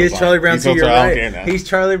still got. He's Charlie Brown too. You're right. Now. He's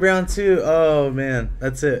Charlie Brown too. Oh man,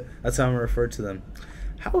 that's it. That's how I'm gonna refer to them.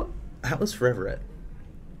 How was Forever Red?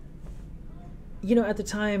 You know, at the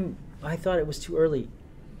time, I thought it was too early.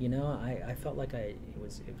 You know, I felt like it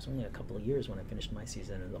was only a couple of years when I finished my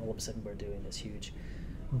season, and all of a sudden we're doing this huge.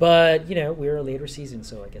 But you know, we were a later season,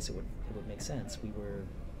 so I guess it would make sense. We were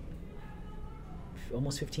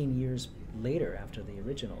almost 15 years later after the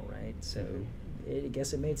original, right? So I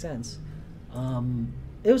guess it made sense.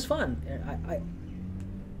 It was fun.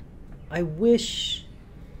 I wish,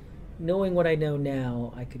 knowing what I know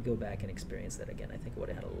now, I could go back and experience that again. I think I would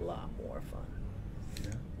have had a lot more fun.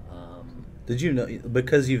 Yeah. Did you know,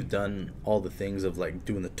 because you've done all the things of like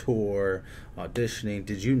doing the tour, auditioning,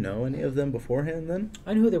 did you know any of them beforehand then?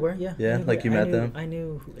 I knew who they were, yeah. Yeah, like you met them? I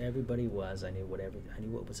knew who everybody was. I knew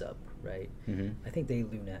what was up, right? Mm-hmm. I think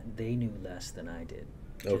they knew less than I did.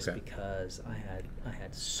 Just because I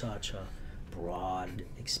had such a broad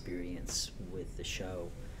experience with the show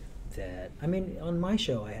that, I mean, on my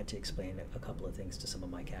show I had to explain a couple of things to some of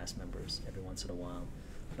my cast members every once in a while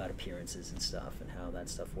about appearances and stuff and how that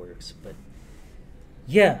stuff works. But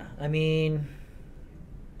yeah, I mean,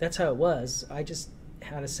 that's how it was. I just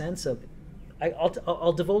had a sense of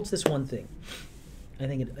I'll divulge this one thing. I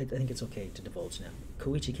think it's okay to divulge now.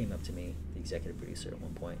 Koichi came up to me, the executive producer, at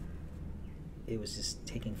one point. It was just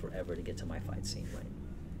taking forever to get to my fight scene, right?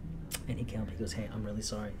 And he came up, he goes, "Hey, I'm really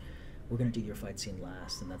sorry. We're going to do your fight scene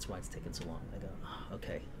last, and that's why it's taking so long." I go, "Oh,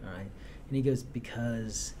 okay, all right." And he goes,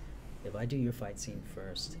 "Because if I do your fight scene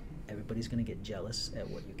first, everybody's going to get jealous at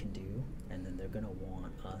what you can do, and then they're going to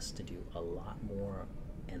want us to do a lot more,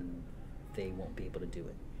 and they won't be able to do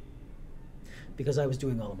it." Because I was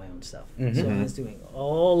doing all of my own stuff. So I was doing a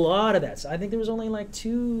lot of that. So I think there was only like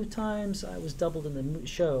 2 times I was doubled in the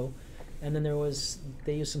show, and then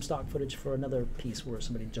they used some stock footage for another piece where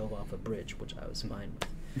somebody dove off a bridge, which I was fine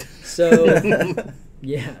with. So,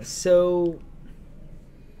 yeah, so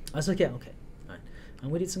I was like, yeah, okay, all right. And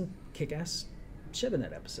we did some kick-ass shit in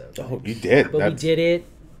that episode. Oh, you did. But we did it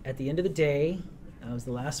at the end of the day. I was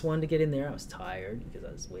the last one to get in there. I was tired because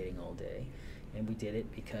I was waiting all day. And we did it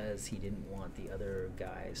because he didn't want the other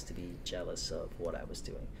guys to be jealous of what I was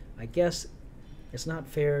doing. I guess it's not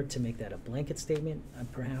fair to make that a blanket statement.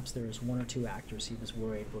 Perhaps there was 1 or 2 actors he was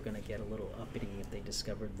worried were going to get a little uppity if they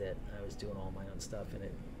discovered that I was doing all my own stuff, and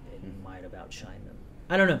it might have outshined them.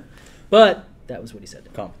 I don't know. But that was what he said.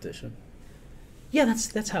 Competition. Yeah,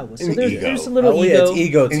 that's how it was. So And there's a little ego. Yeah, it's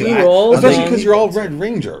ego too. We were all especially young. because you're all Red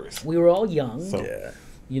Rangers. We were all young. So- Yeah.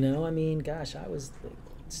 You know, I mean, gosh, I was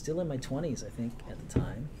still in my 20s, I think, at the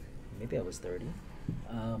time. Maybe I was 30.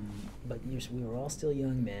 But we were all still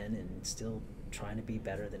young men and still trying to be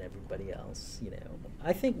better than everybody else, you know.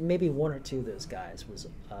 I think maybe 1 or 2 of those guys was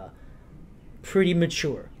pretty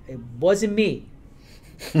mature. It wasn't me.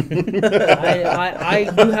 I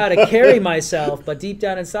knew how to carry myself, but deep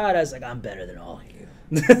down inside, I was like, I'm better than all of you.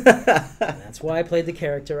 And that's why I played the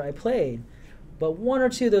character I played. But 1 or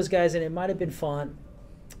 2 of those guys, and it might have been Font,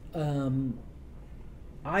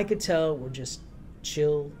 I could tell were just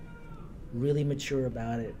chill, really mature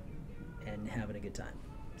about it, and having a good time.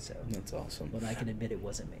 So That's awesome. But I can admit it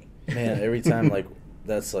wasn't me. Man, every time, like,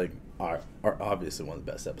 that's like our obviously one of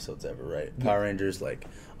the best episodes ever, right? Power Rangers, like,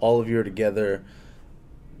 all of you are together.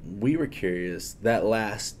 We were curious, that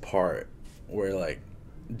last part where, like,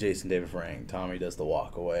 Jason David Frank, Tommy does the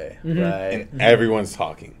walk away, right? And everyone's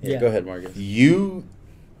talking. Yeah, go ahead, Marcus. You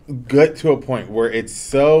get to a point where it's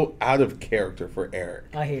so out of character for Eric.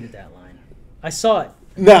 I hated that line. I saw it.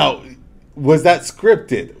 Now, was that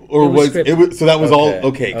scripted, or It was was it scripted. was so that was all Okay,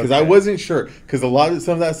 okay? Because I okay. wasn't sure, because a lot of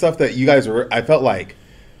some of that stuff that you guys were, I felt like,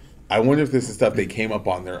 I wonder if this is stuff they came up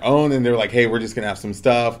on their own and they're like, hey, we're just gonna have some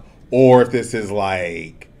stuff, or if this is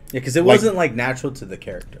like, Yeah, because it Like- wasn't, like, natural to the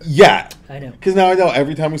character. yeah, I know. because now I know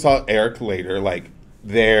every time we saw Eric later, like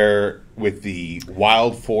there with the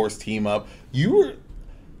Wild Force team up, you were,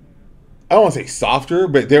 I don't want to say softer,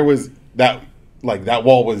 but there was that, like, that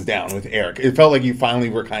wall was down with Eric. It felt like you finally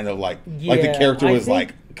were kind of like the Yeah, character I was think-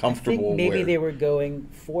 like comfortable. I think maybe where- they were going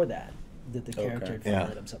for that the character had Yeah.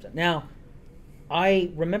 let himself down. Now,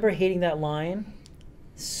 I remember hating that line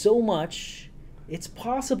so much. It's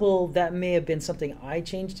possible that may have been something I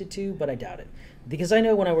changed it to, but I doubt it. Because I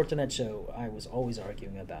know when I worked on that show, I was always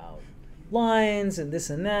arguing about lines and this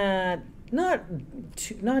and that. Not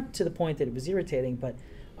to the point that it was irritating, but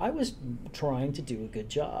I was trying to do a good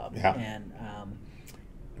job. Yeah. And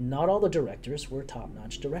not all the directors were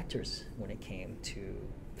top-notch directors when it came to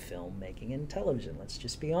filmmaking and television. Let's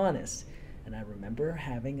just be honest. And I remember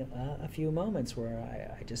having a few moments where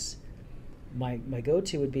I just, my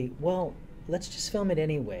go-to would be, well, let's just film it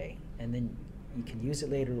anyway, and then you can use it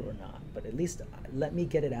later or not. But at least let me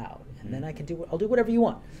get it out, and then I'll do whatever you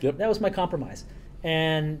want. Yep. That was my compromise.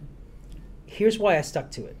 And here's why I stuck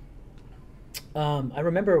to it. I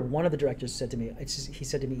remember one of the directors said to me,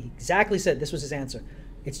 he exactly said, this was his answer,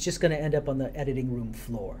 it's just going to end up on the editing room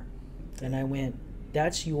floor. And I went,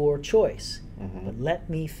 that's your choice, but let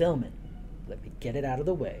me film it. Let me get it out of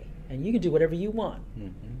the way. And you can do whatever you want.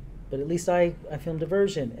 But at least I filmed a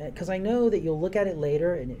version. Because I know that you'll look at it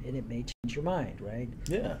later and it may change your mind, right?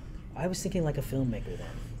 Yeah. I was thinking like a filmmaker then.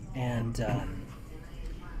 And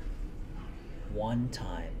one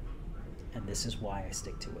time, and this is why I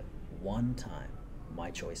stick to it, one time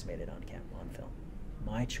my choice made it on film.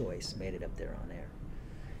 My choice made it up there on air.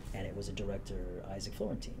 And it was a director, Isaac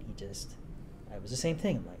Florentine. It was the same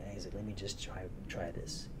thing. I'm like, Isaac, let me just try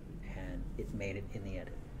this. And it made it in the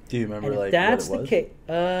edit. Do you remember, And if like, that's what it was? the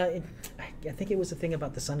case. I think it was the thing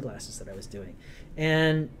about the sunglasses that I was doing,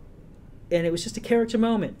 and it was just a character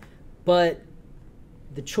moment, but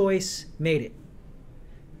the choice made it,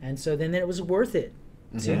 and so then it was worth it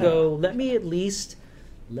to go. Let me at least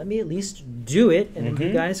do it, and then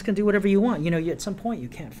you guys can do whatever you want. You know, at some point you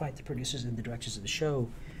can't fight the producers and the directors of the show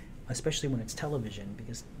especially when it's television,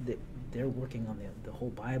 because they're working on the whole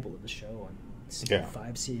Bible of the show on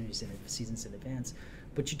 5 series and seasons in advance.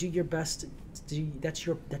 But you do your best. That's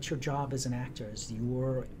your job as an actor. Is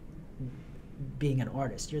you're being an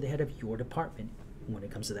artist. You're the head of your department when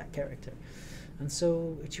it comes to that character, and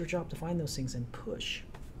so it's your job to find those things and push.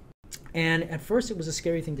 And at first, it was a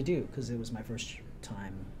scary thing to do because it was my first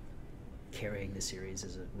time carrying the series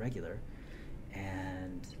as a regular,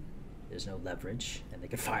 and there's no leverage, and they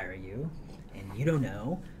could fire you, and you don't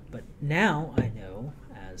know. But now I know,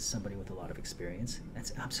 as somebody with a lot of experience,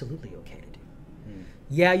 that's absolutely okay to do.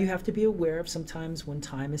 Yeah, you have to be aware of sometimes when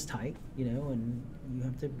time is tight, and you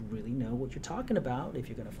have to really know what you're talking about if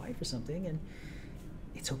you're going to fight for something, and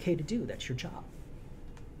it's okay to do. That's your job.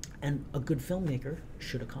 And a good filmmaker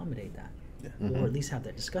should accommodate that, or at least have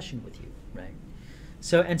that discussion with you, right?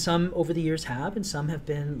 So, and some over the years have, and some have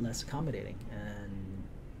been less accommodating, and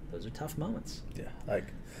those are tough moments. Yeah,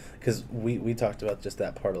 because we talked about just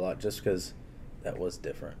that part a lot, just because that was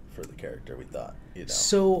different for the character, we thought,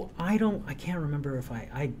 So I can't remember if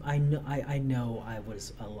I know I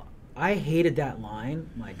was a lot. I hated that line.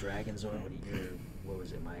 My dragons, or what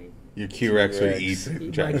was it? Your Q-Rex would eat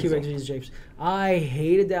my Q-Rex eats drapes. I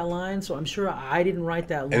hated that line, so I'm sure I didn't write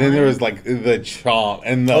that line. And then there was like the chomp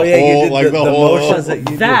and the whole, like the whole motions that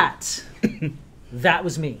you did. That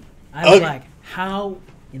was me. I was like, how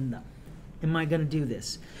in the am I going to do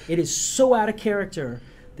this? It is so out of character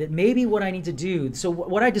that maybe what I need to do. So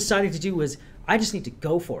what I decided to do was I just need to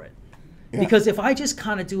go for it, because if I just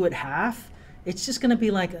kind of do it half, it's just going to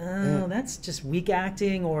be like, oh, that's just weak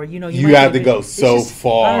acting, or you have to go so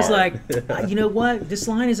far. I was like, you know what? This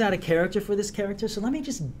line is out of character for this character, so let me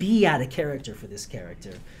just be out of character for this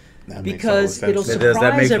character. Because it'll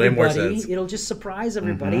surprise everybody. It'll just surprise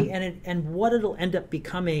everybody, and what it'll end up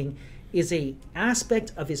becoming is a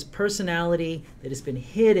aspect of his personality that has been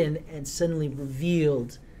hidden and suddenly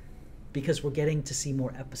revealed, because we're getting to see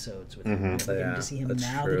more episodes with him. We're getting to see him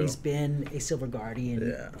now that he's been a Silver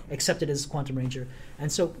Guardian, accepted as Quantum Ranger.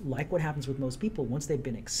 And so, like what happens with most people, once they've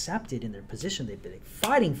been accepted in their position they've been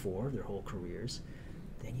fighting for their whole careers,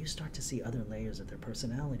 then you start to see other layers of their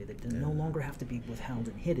personality that no longer have to be withheld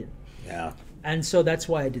and hidden. Yeah. And so that's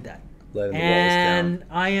why I did that. Letting the walls And down.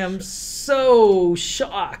 I am so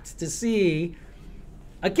shocked to see,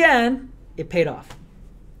 again, it paid off.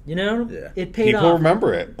 It paid off. People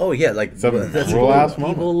remember it. Oh yeah, like Some that's real ass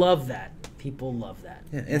moment. People love that. People love that.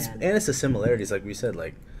 Yeah, and it's the similarities, like we said.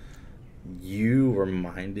 Like, you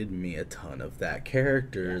reminded me a ton of that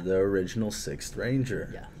character, the original Sixth Ranger.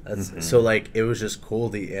 Yeah. That's so like it was just cool,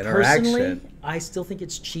 the interaction. Personally, I still think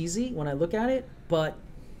it's cheesy when I look at it, but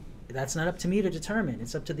that's not up to me to determine.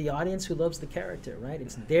 It's up to the audience who loves the character, right?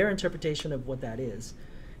 It's their interpretation of what that is,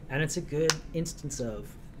 and it's a good instance of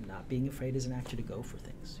not being afraid as an actor to go for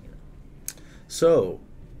things. So,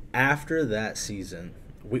 after that season,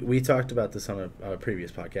 we talked about this on a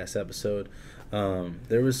previous podcast episode.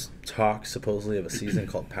 There was talk supposedly of a season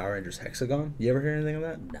called Power Rangers Hexagon. You ever hear anything of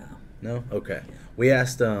that? No? Okay. Yeah. We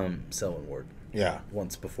asked Selwyn Ward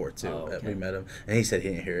once before, too. Oh, okay. We met him, and he said he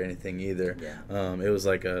didn't hear anything either. Yeah. It was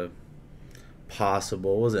like a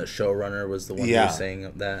possible, was it a showrunner was the one who was saying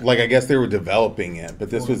that? Like, I guess they were developing it, but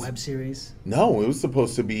this was... web series? No, it was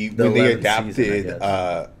supposed to be when they adapted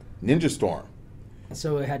Ninja Storm.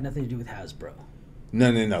 So it had nothing to do with Hasbro?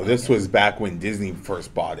 No. This was back when Disney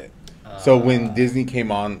first bought it. So when Disney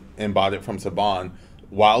came on and bought it from Saban,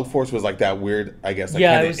 Wild Force was like that weird, I guess, like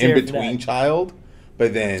kind of in-between child.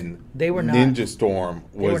 But then Ninja Storm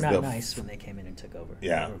was They were not nice when they came in and took over.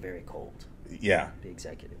 Yeah. They were very cold. Yeah. The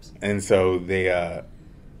executives. And so they,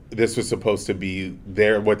 this was supposed to be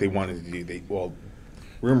what they wanted to do.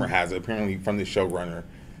 Rumor has it, apparently from the showrunner,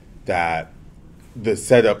 that the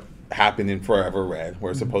setup happened in Forever Red,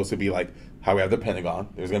 where it's supposed to be like how we have the Pentagon.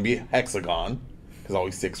 There's going to be a hexagon, because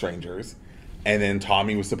always 6 Rangers. And then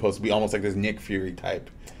Tommy was supposed to be almost like this Nick Fury type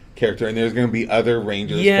character. And there's going to be other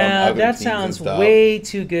Rangers from other that teams sounds and stuff. way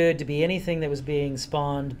too good to be anything that was being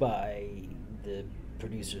spawned by the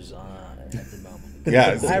producers at the moment.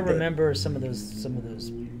 Yeah, I remember some of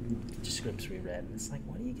those scripts we read. And it's like,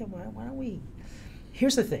 why don't we...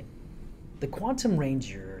 Here's the thing. The Quantum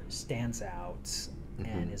Ranger stands out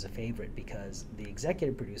and is a favorite because the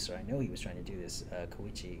executive producer, I know he was trying to do this,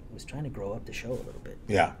 Koichi, was trying to grow up the show a little bit.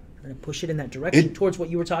 Yeah. Trying to push it in that direction towards what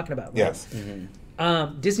you were talking about. Right?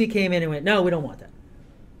 Yes. Disney came in and went, no, we don't want that.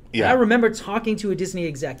 Yeah. I remember talking to a Disney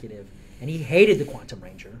executive, and he hated the Quantum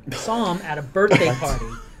Ranger. I saw him at a birthday party.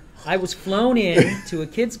 I was flown in to a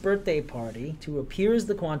kid's birthday party to appear as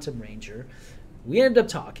the Quantum Ranger. We ended up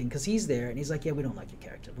talking because he's there, and he's like, yeah, we don't like your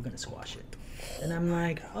character. We're going to squash it. And I'm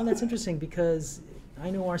like, oh, that's interesting because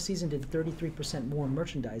our season did 33% more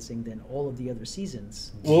merchandising than all of the other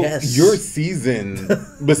seasons. Well, Yes. your season,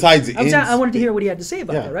 besides I wanted to hear what he had to say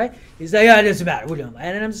about Yeah. that, right? He's like, it doesn't matter. We don't.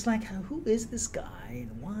 And I'm just like, who is this guy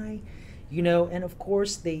and why? You know, and of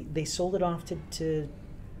course they sold it off to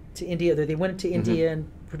India. They went to India and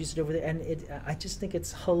produced it over there. And I just think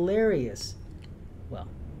it's hilarious. Well,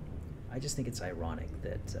 I just think it's ironic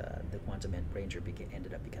that the Quantum Ranger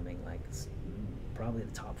ended up becoming like probably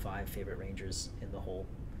the top 5 favorite Rangers in the whole.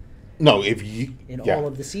 No, if you all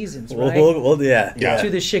of the seasons, right? Well, yeah. To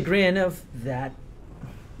the chagrin of that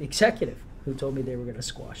executive who told me they were going to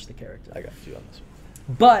squash the character. I got you on this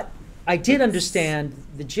one. But I did understand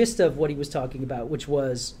the gist of what he was talking about, which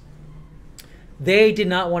was they did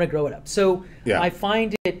not want to grow it up. So I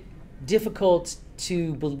find it difficult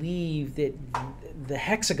to believe that the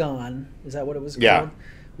hexagon, is that what it was called? Yeah.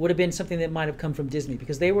 Would have been something that might have come from Disney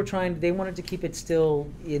because they wanted to keep it still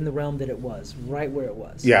in the realm that it was, right where it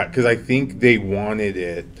was. Yeah, because I think they wanted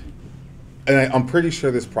it, and I'm pretty sure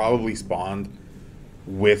this probably spawned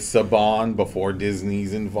with Saban before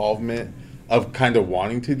Disney's involvement of kind of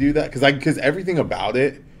wanting to do that because everything about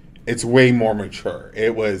it's way more mature.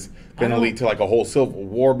 It was going to lead to like a whole civil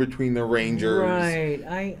war between the Rangers. Right.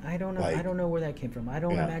 I don't know. Like, I don't know where that came from. I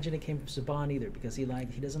don't imagine it came from Saban either because he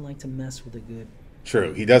doesn't like to mess with a good.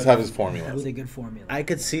 True, he does have his formula. With a good formula. I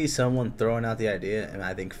could see someone throwing out the idea, and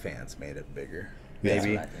I think fans made it bigger.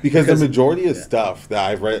 Maybe Because the majority of stuff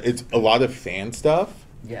that I've read, it's a lot of fan stuff.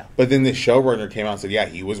 Yeah. But then the showrunner came out and said, yeah,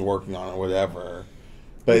 he was working on it, whatever.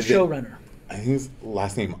 But the showrunner. I think his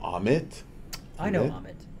last name Amit. I know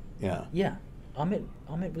Amit. Yeah. Yeah. Amit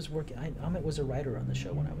was working. Amit was a writer on the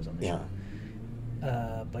show when I was on the show.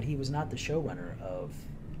 But he was not the showrunner of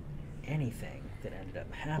anything that ended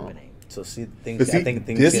up happening. So I think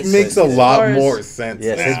things this makes a lot more sense.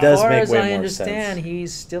 Yes, now. it does As far make as way I more understand, sense.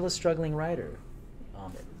 he's still a struggling writer.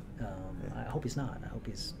 I hope he's not. I hope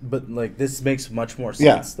he's. But like this makes much more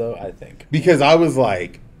sense, though. I think Because I was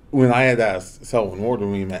like, when I had asked Selwyn Ward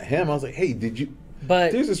when we met him, I was like, hey, did you?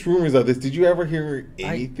 But there's this rumors of this. Did you ever hear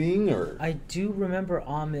anything? I do remember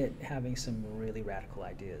Amit having some really radical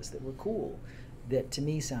ideas that were cool. That to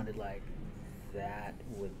me sounded like that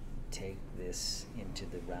would take this into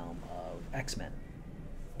the realm of X-Men.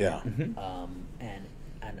 Yeah.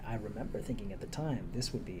 And I remember thinking at the time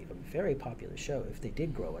this would be a very popular show if they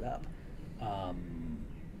did grow it up.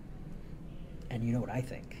 And you know what I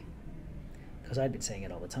think? Because I've been saying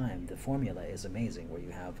it all the time. The formula is amazing where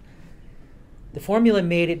you have... The formula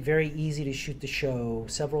made it very easy to shoot the show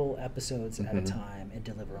several episodes at a time and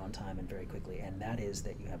deliver on time and very quickly. And that is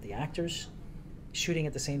that you have the actors shooting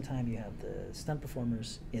at the same time. You have the stunt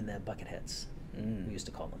performers in the bucket heads. We used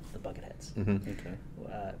to call them the bucket heads. okay.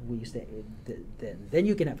 We used to then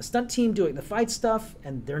you can have a stunt team doing the fight stuff,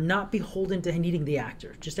 and they're not beholden to needing the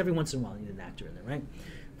actor. Just every once in a while, you need an actor in there, right?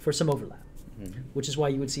 For some overlap, which is why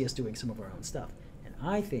you would see us doing some of our own stuff. And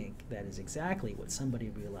I think that is exactly what somebody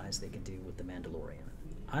realized they could do with The Mandalorian.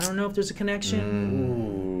 I don't know if there's a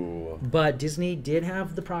connection, but Disney did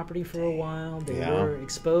have the property for a while. They were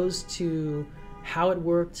exposed to how it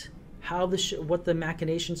worked, how the what the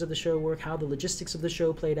machinations of the show work, how the logistics of the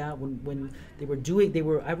show played out. When they were doing,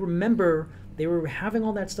 I remember they were having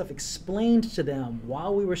all that stuff explained to them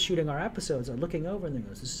while we were shooting our episodes. They're looking over and they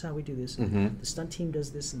goes, "This is how we do this. The stunt team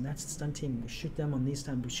does this, and that's the stunt team. We shoot them on these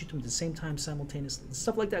times. We shoot them at the same time simultaneously.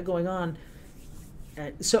 Stuff like that going on."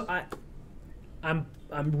 And so I'm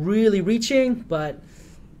really reaching, but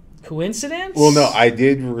coincidence? Well, no, I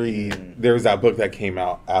did read. There was that book that came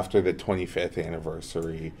out after the 25th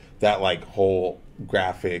anniversary. That like whole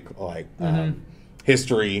graphic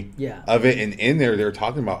history of it, and in there they're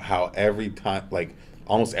talking about how every time, like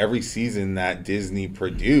almost every season that Disney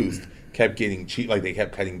produced, kept getting cheap. Like they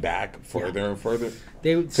kept cutting back further and further.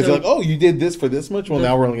 Because they're like, "Oh, you did this for this much. Well,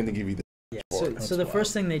 now we're only going to give you this." Yeah. So the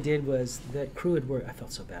first thing they did was that crew had worked. I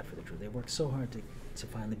felt so bad for the crew. They worked so hard to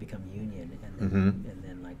finally become union, and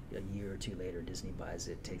then like a year or two later, Disney buys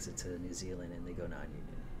it, takes it to New Zealand, and they go non-union.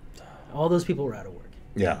 All those people were out of work.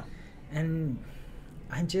 Yeah. And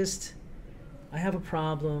I have a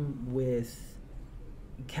problem with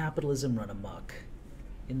capitalism run amok,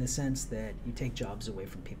 in the sense that you take jobs away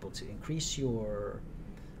from people to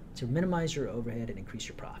minimize your overhead and increase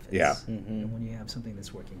your profits. Yeah. And when you have something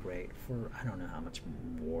that's working great for, I don't know how much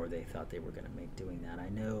more they thought they were going to make doing that. I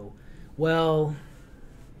know, well,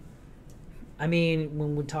 I mean,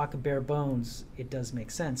 when we talk of bare bones, it does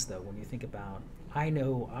make sense, though, when you think about, I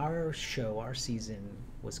know our season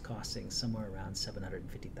was costing somewhere around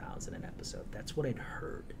 $750,000 an episode. That's what I'd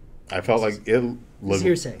heard. I felt like it looked.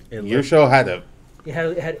 Hearsay. Your show had a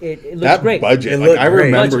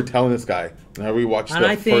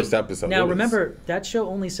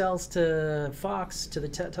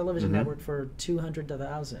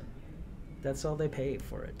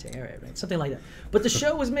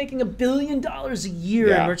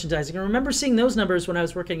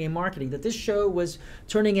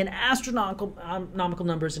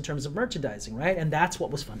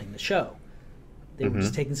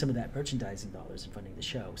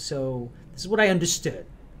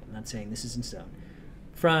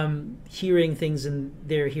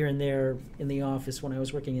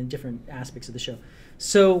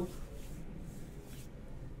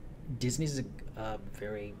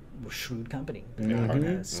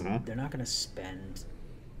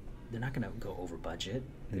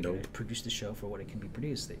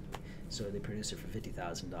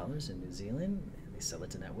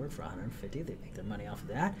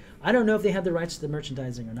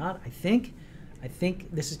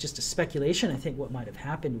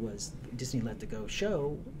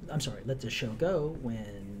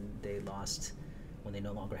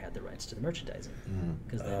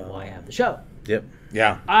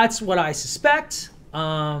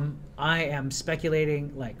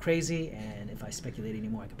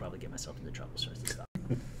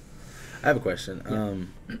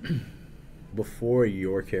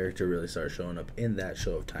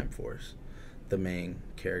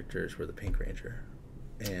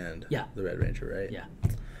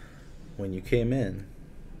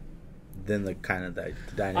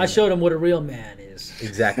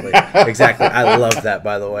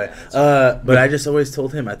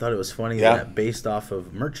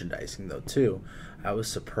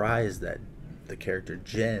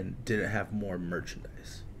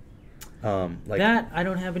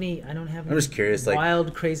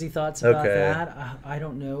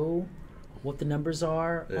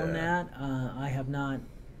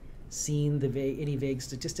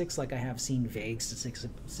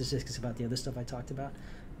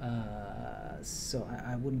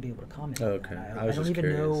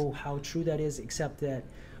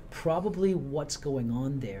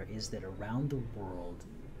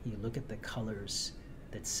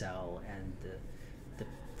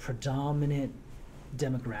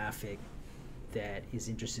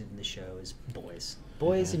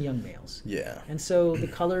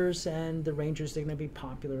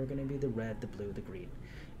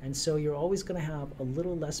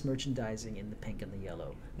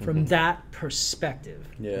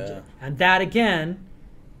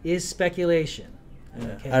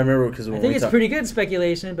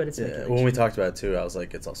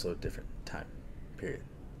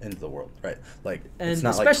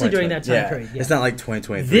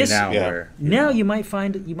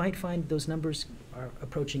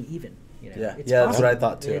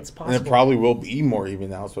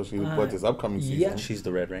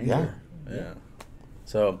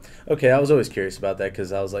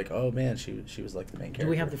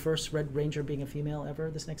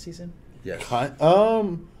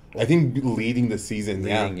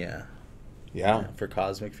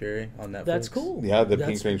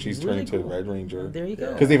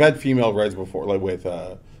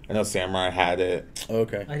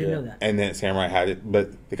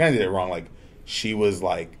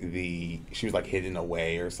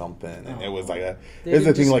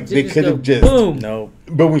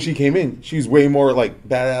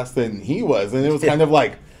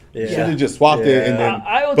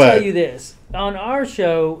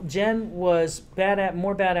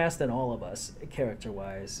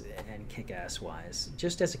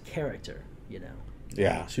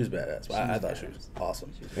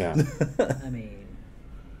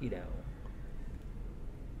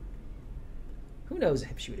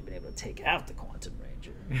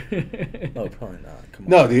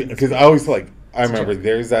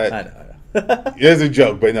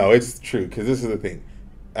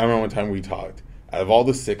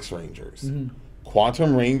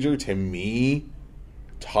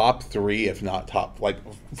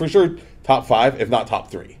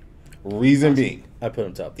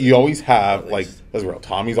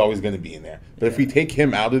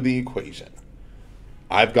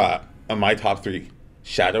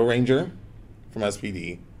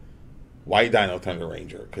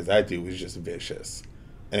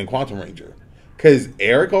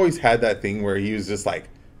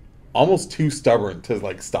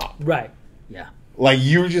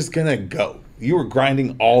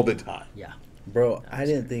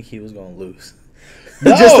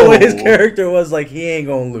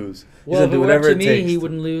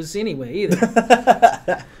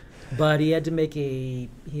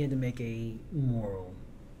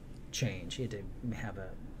change. He had to have a,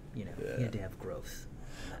 he had to have growth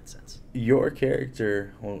in that sense. Your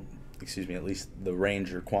character, well, excuse me, at least the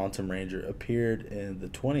Ranger, Quantum Ranger, appeared in the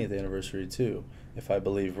 20th anniversary too, if I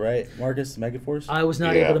believe, right? Marcus, Megaforce? I was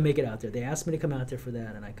not able to make it out there. They asked me to come out there for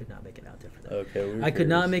that, and I could not make it out there for that. Okay. I could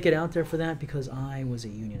not make it out there for that because I was a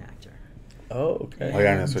union actor. Oh, okay. Oh,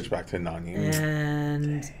 yeah, I'm going to switch back to non-union.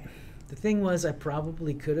 And the thing was, I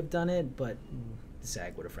probably could have done it, but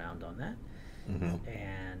SAG would have frowned on that. Mm-hmm.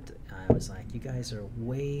 And I was like, you guys are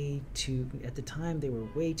way too, at the time they were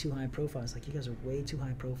way too high profile. I was like, you guys are way too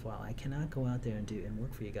high profile. I cannot go out there and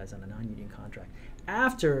work for you guys on a non-union contract.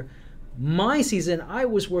 After my season, I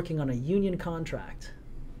was working on a union contract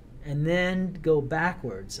and then go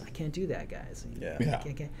backwards. I can't do that, guys. Yeah.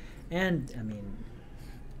 I can't. And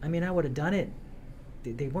I mean, I would have done it.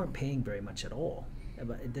 They weren't paying very much at all.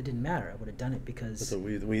 But it didn't matter. I would have done it because... So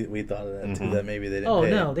we thought of that too, Mm-hmm. that maybe they didn't Oh, pay.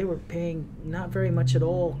 no, they were paying not very much at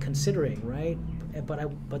all considering, right?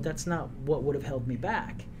 But that's not what would have held me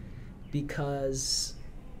back. Because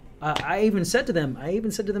I even said to them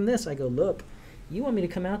this. I go, look, you want me to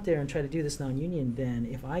come out there and try to do this non-union, then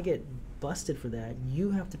if I get busted for that, you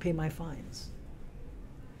have to pay my fines.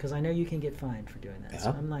 Because I know you can get fined for doing that. Yeah. So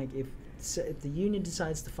I'm like, if the union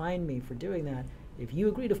decides to fine me for doing that, if you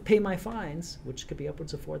agree to pay my fines, which could be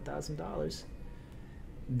upwards of $4,000,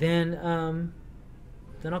 then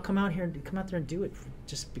I'll come out there and do it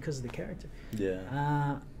just because of the character.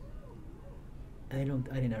 Yeah. I never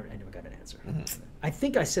got an answer. Mm-hmm. I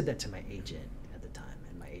think I said that to my agent at the time,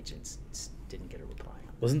 and my agent didn't get a reply.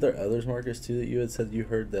 Wasn't there others, Marcus, too, that you had said you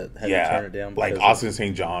heard that had to Yeah, turn it down? like because Austin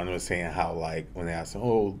St. John was saying how, like, when they asked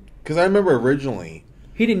him, because I remember originally,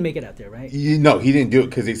 He didn't make it out there, right? he didn't do it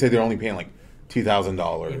because they said they're only paying like It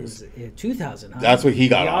 $2,000. was $2,000. That's what he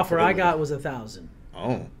got. The offer offered. I got was $1,000.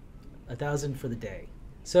 Oh, $1,000 for the day.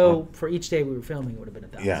 So for each day we were filming, it would have been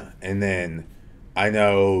 $1,000. yeah. And then I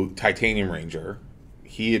know Titanium Ranger,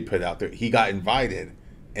 he had put out there, he got invited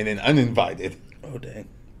and then uninvited. Oh, dang.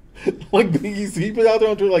 Like he put out there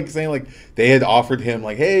on Twitter, like saying like they had offered him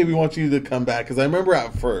like, hey, we want you to come back. Because I remember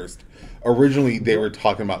at first, originally they were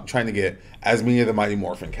talking about trying to get as many of the Mighty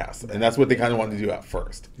Morphin cast, and that's what they kind of wanted to do at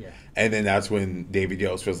first. Yeah. And then that's when David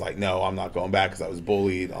Yost was like, no, I'm not going back because I was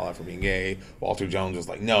bullied, all that for being gay. Walter Jones was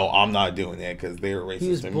like, no, I'm not doing it because they were racist. He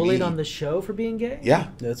was to bullied me. on the show for being gay? Yeah,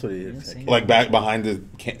 That's what he Yeah, did. same. like back behind the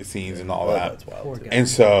scenes and all Oh, that. that's wild. Poor too. guy. And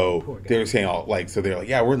so Poor guy. they were saying all like, so they're like,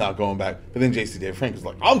 yeah, we're not going back. But then JC Dave Frank was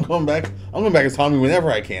like, I'm going back. I'm going back as Tommy whenever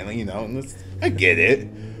I can, and I get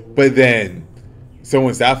it. But then, so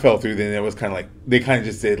once that fell through, then it was kind of like they kind of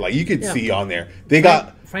just did like you could Yeah. see on there they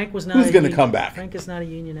got Frank was not. who's a going to union- come back. Frank is not a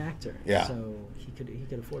union actor. Yeah. So he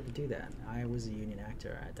could afford to do that. I was a union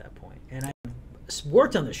actor at that point, and I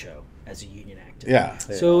worked on the show as a union actor. Yeah.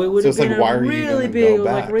 So it would So have it's like, been why a are you really gonna big, go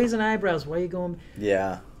like back? raising eyebrows. Why are you going?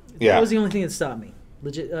 Yeah. Yeah. That was the only thing that stopped me.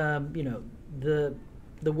 Legit,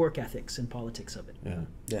 the work ethics and politics of it.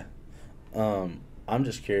 Yeah. Yeah. I'm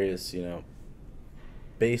just curious,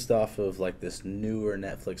 based off of like this newer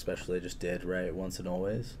Netflix special they just did, right? Once and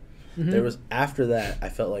Always. Mm-hmm. There was after that, I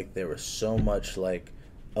felt like there was so much like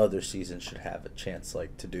other seasons should have a chance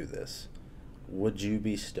like to do this. Would you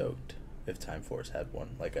be stoked if Time Force had one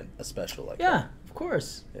like a special like Yeah, of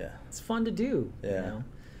course. that? Yeah. It's fun to do. Yeah. You know?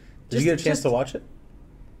 Did you get a chance to watch it?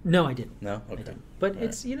 No, I didn't. No. I Okay. didn't. But All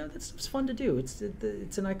it's it's fun to do. It's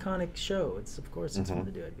an iconic show. It's fun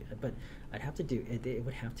to do it. But I'd have to do it. It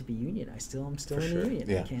would have to be union. I'm still For in sure. the union.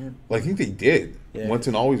 Yeah. I can't. Well, I think they did. Yeah. Once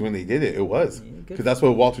and always when they did it, it was. Yeah, good Because that's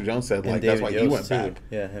what Walter Jones said. And Like, that's David why he Yost, went too. back.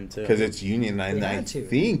 Yeah, him too. Because it's union. And They I had to.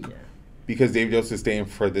 think Yeah. because David Yost is staying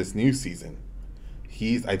for this new season,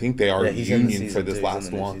 I think they are he's in the union for season, this too. He's in last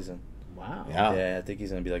the new one. season. Wow. Yeah. Yeah, I think he's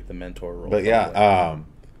gonna be like the mentor role. But yeah,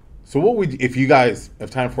 so what would if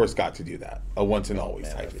Time Force got to do that, a once and always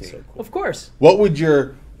Man, type that'd be thing? so cool. Of course. What would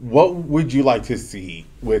you like to see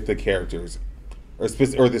with the characters, or the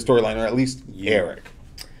storyline, or at least Eric?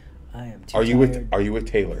 I am too Are you tired. with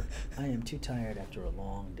Taylor? I am too tired after a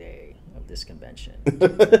long day of this convention to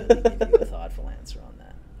give you a thoughtful answer on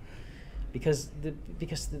that. Because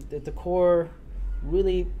the core,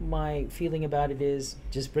 really, my feeling about it is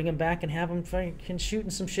just bring him back and have him fucking shooting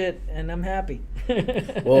some shit, and I'm happy.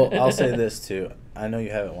 Well, I'll say this too. I know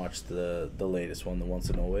you haven't watched the latest one, the Once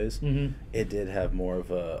and Always. Mhm. It did have more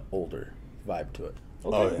of a older vibe to it.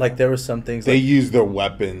 Okay. Oh, yeah. Like there were some things They like, use their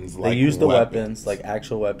weapons. they used the weapons, like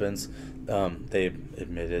actual weapons. They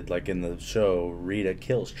admitted, like in the show, Rita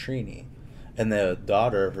kills Trini, and the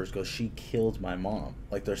daughter of hers goes, "She killed my mom."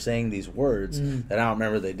 Like they're saying these words that I don't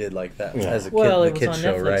remember they did like that Yeah. as a kid. Well, The it was kid on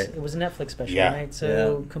show, Netflix. right? It was a Netflix special, Yeah. right?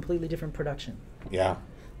 So Yeah. completely different production, Yeah.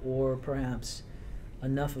 or perhaps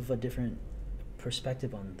enough of a different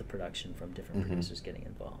perspective on the production from different producers getting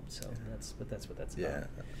involved. So that's what that's about. Yeah.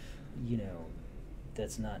 You know,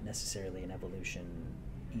 that's not necessarily an evolution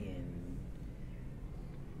in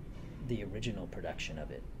the original production of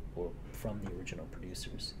it or from the original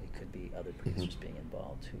producers. It could be other producers being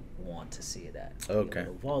involved who want to see that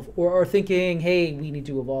evolve, or are thinking, hey, we need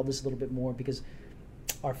to evolve this a little bit more because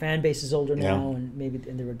our fan base is older now,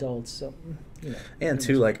 and they're adults. So, you know, and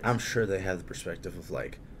too, like, I'm sure they have the perspective of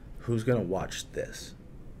like, who's gonna watch this?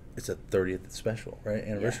 It's a 30th special, right?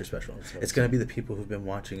 Anniversary special. It's gonna be the people who've been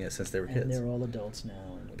watching it since they were kids. And they're all adults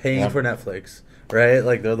now, and paying for Netflix, right?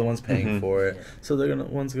 Like, they're the ones paying for it, so they're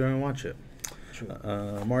gonna watch it.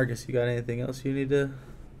 True. Marcus, you got anything else you need to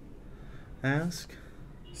ask?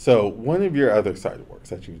 So, one of your other side works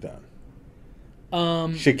that you've done,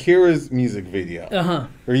 Shakira's music video.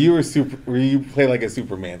 Where you play like a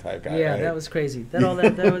Superman type guy. Yeah, right? that was crazy. That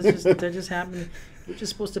was just that just happened. We were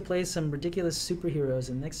just supposed to play some ridiculous superheroes,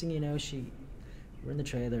 and next thing you know, we're in the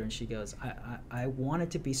trailer, and she goes, "I want it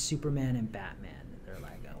to be Superman and Batman." And they're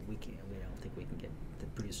like, "Oh, we don't think we can get." The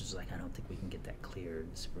producers are like, "I don't think we can get that cleared."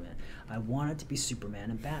 Superman. I want it to be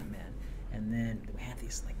Superman and Batman, and then we had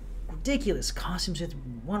these like ridiculous costumes.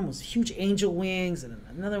 One was huge angel wings, and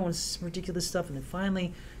another one's ridiculous stuff. And then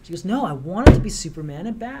finally, she goes, "No, I want it to be Superman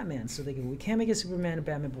and Batman." So they go, "We can't make it Superman and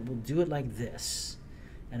Batman, but we'll do it like this."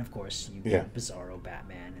 And of course, you get Bizarro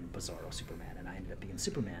Batman and Bizarro Superman, and I ended up being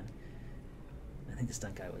Superman. I think the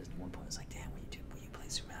stunt guy was at one point was like, "Dan, will you play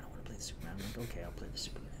Superman? I want to play the Superman." I'm like, "Okay, I'll play the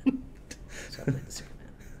Superman." So I played the Superman.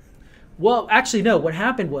 Well, actually, no. What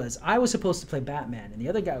happened was I was supposed to play Batman, and the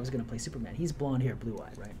other guy was going to play Superman. He's blonde hair, blue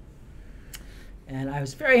eyed, right? And I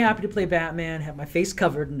was very happy to play Batman, have my face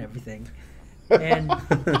covered and everything. And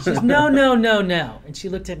she goes, "No, no, no, no." And she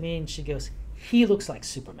looked at me and she goes, "He looks like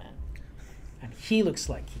Superman. And he looks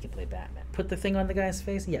like he could play Batman." Put the thing on the guy's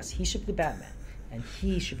face. Yes, he should be Batman. And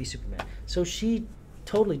he should be Superman. So she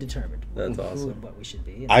totally determined what we should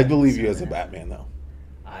be. I believe you as a Batman, though.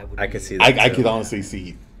 I could see that. I could honestly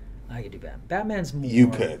see. I could do Batman. Batman's more. You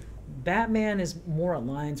could. Batman is more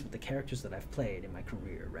aligns with the characters that I've played in my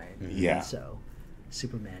career, right? Yeah. So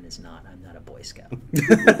Superman is not. I'm not a Boy Scout.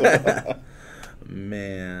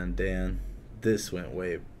 Man, Dan, this went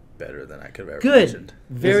way better than I could have ever Good. imagined.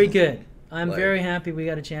 Very good. I'm very happy we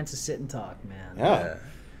got a chance to sit and talk, man. Yeah.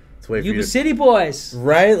 Let's wait for Yuba City boys.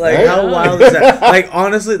 Right? Like, how wild is that? Like,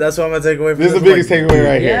 honestly, that's what I'm going to take away from this. This is the biggest takeaway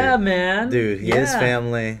right here. Yeah, man. Dude, his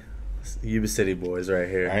family, Yuba City boys right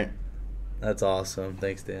here. Right. That's awesome.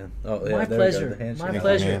 Thanks, Dan. Oh, yeah, My there pleasure. we go. The handshake. My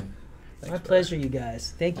pleasure. Man. My pleasure, you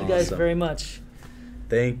guys. Thank you guys very much.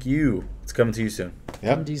 Thank you. It's coming to you soon.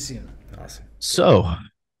 Come to you soon. Awesome. So,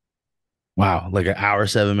 wow, like an hour,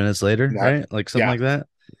 7 minutes later, right? Like something like that.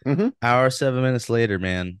 Hour, 7 minutes later,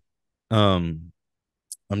 man.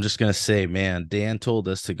 I'm just gonna say, man, Dan told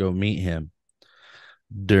us to go meet him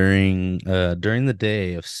during the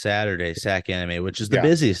day of Saturday, Sacanime, which is the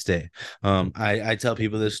busiest day. I tell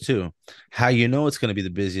people this too. How you know it's gonna be the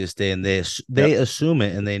busiest day, and they assume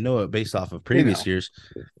it and they know it based off of previous years.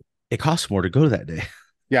 It costs more to go that day.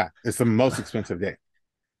 Yeah, it's the most expensive day.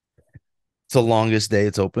 It's the longest day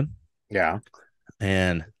it's open. Yeah.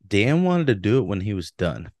 And Dan wanted to do it when he was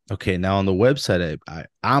done. Okay, now on the website,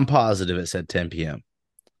 I'm positive it said 10 p.m.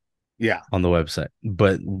 Yeah. On the website.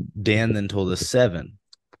 But Dan then told us 7.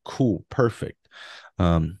 Cool, perfect.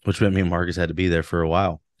 Which meant me and Marcus had to be there for a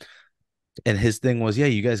while. And his thing was, yeah,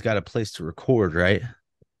 you guys got a place to record, right?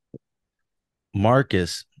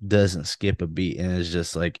 Marcus doesn't skip a beat and is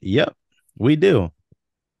just like, yep, we do.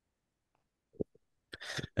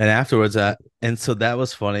 And afterwards, and so that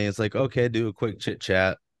was funny. It's like, okay, do a quick chit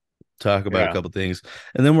chat, talk about a couple things,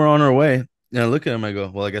 and then we're on our way. And I look at him, I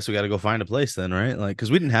go, well, I guess we got to go find a place then, right? Like,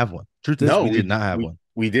 because we didn't have one. Truth is, we did not have one.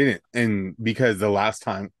 We didn't, and because our last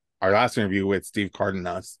interview with Steve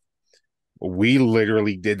Cardenas, we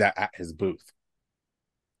literally did that at his booth.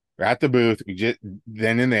 We're at the booth. We just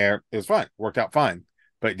then and there, it was fun, worked out fine.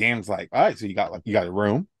 But Dan's like, all right, so you got a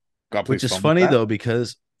room, which is funny though,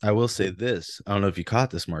 because I will say this. I don't know if you caught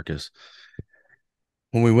this, Marcus.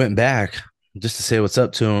 When we went back, just to say what's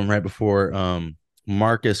up to him right before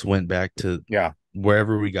Marcus went back to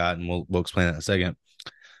wherever we got, and we'll explain that in a second.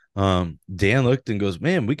 Dan looked and goes,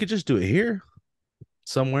 man, we could just do it here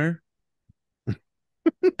somewhere.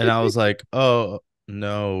 And I was like, oh,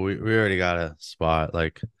 no, we already got a spot.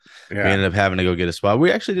 Like, we ended up having to go get a spot.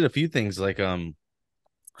 We actually did a few things. Like,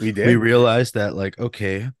 we realized that, like,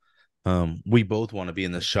 okay, we both want to be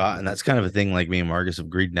in the shot, and that's kind of a thing like me and Marcus have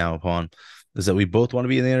agreed now upon, is that we both want to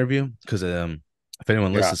be in the interview, because if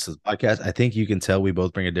anyone listens to the podcast, I think you can tell we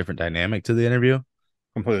both bring a different dynamic to the interview.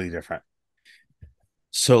 Completely different.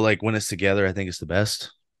 So like when it's together, I think it's the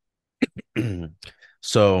best.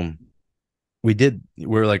 So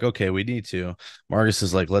we're like, okay, we need to. Marcus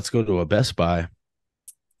is like, let's go to a Best Buy.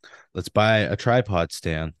 Let's buy a tripod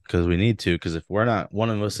stand because we need to. Because if we're not, one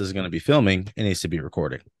of us is going to be filming, it needs to be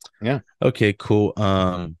recording. Yeah. Okay, cool.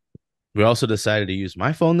 We also decided to use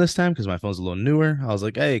my phone this time because my phone's a little newer. I was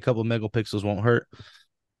like, hey, a couple megapixels won't hurt.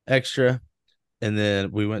 Extra. And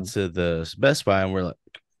then we went to the Best Buy and we're like,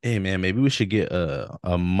 hey man, maybe we should get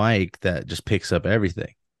a mic that just picks up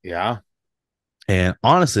everything. Yeah. And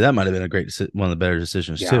honestly, that might have been one of the better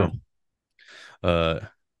decisions Yeah. too. Uh,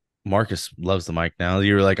 Marcus loves the mic now.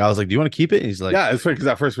 You were like, I was like, do you want to keep it? And he's like, Yeah, it's funny because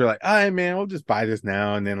at first we are like, all right, man, we'll just buy this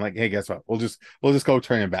now, and then like, hey, guess what? We'll just go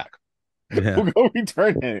turn it back. yeah. We'll go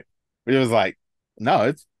return it. But it was like,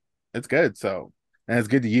 no, it's good. So and it's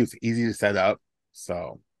good to use, easy to set up.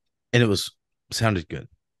 So And it sounded good.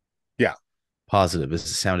 yeah, Positive. It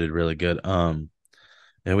sounded really good.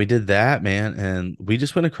 And we did that, man, and we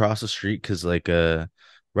just went across the street because like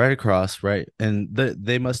right across, right, and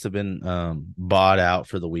they must have been bought out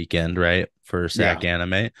for the weekend, right, for yeah,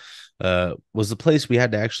 Sacanime. Was the place we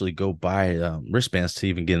had to actually go buy wristbands to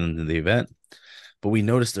even get into the event. But we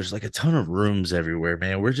noticed there's like a ton of rooms everywhere,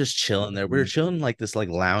 man. We're just chilling there. We were chilling like this like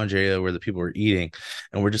lounge area where the people were eating,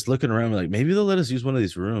 and we're just looking around. We're like, maybe they'll let us use one of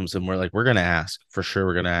these rooms. And we're like, we're gonna ask for sure.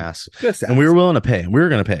 We're gonna ask, just and we were ask. willing to pay. We were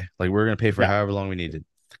gonna pay. Like we were gonna pay for Yeah, however long we needed.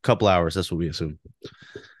 A couple hours. That's what we assumed.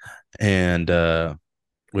 And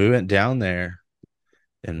we went down there,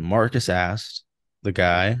 and Marcus asked the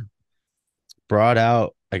guy, brought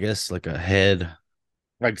out, I guess, like a head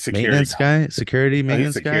like security maintenance guy. guy, security Oh, he's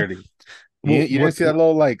maintenance guy. security. Well, You didn't see that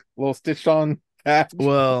little stitched on patch?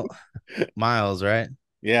 well, Miles, right?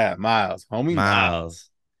 Yeah, Miles, homie, Miles. Miles.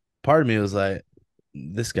 Part of me was like,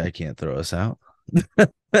 this guy can't throw us out.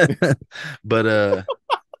 But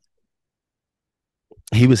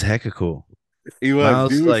he was hecka cool. He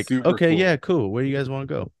Miles was like, super okay, cool. yeah, cool. Where do you guys want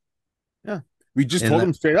to go? Yeah, we just And told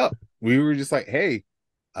him straight up. We were just like, hey,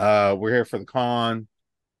 we're here for the con.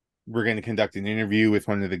 We're going to conduct an interview with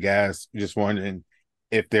one of the guests. Just wondering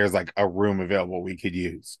if there's like a room available we could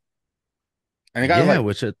use. And the guy was yeah, like,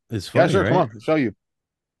 which is yeah, funny, sure, come right? on, I'll show you.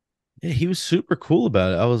 Yeah, he was super cool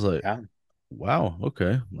about it. I was like, Yeah. wow,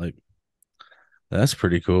 okay. Like that's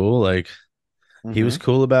pretty cool. Like he was Hmm.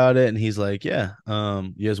 cool about it and he's like, yeah,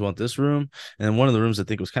 you guys want this room? And then one of the rooms I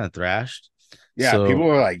think was kind of thrashed. Yeah, people So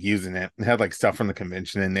were like using it and had like stuff from the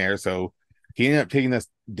convention in there. So he ended up taking us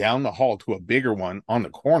down the hall to a bigger one on the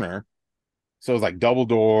corner. So it was like double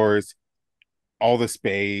doors, all the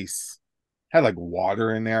space, had like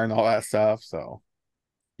water in there and all that stuff. So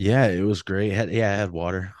yeah, it was great. It had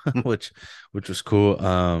water, which was cool.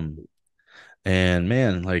 And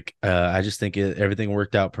man, like I just think everything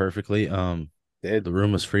worked out perfectly. did The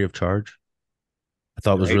room was free of charge. I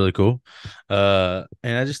thought it was great. really cool. And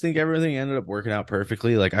I just think everything ended up working out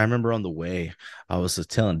perfectly. Like I remember on the way, I was just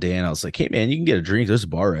telling Dan, I was like, hey man, you can get a drink. There's a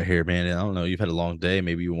bar right here, man. And I don't know, you've had a long day.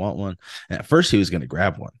 Maybe you want one. And at first he was gonna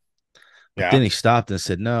grab one, but Yeah. then he stopped and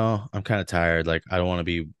said, no, I'm kind of tired. Like I don't want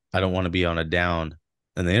to be on a down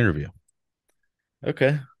in the interview.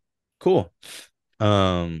 Okay, cool.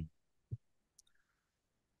 Um,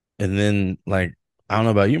 and then like I don't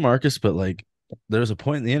know about you, Marcus, but like there's a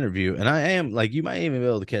point in the interview, and I am like you might even be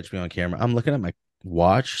able to catch me on camera. I'm looking at my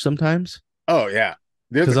watch sometimes Oh yeah.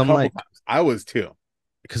 There's a because I'm couple like times. I was too.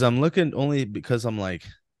 because I'm looking only because I'm like,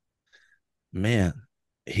 man,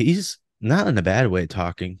 he's not in a bad way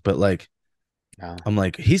talking, but like Yeah. I'm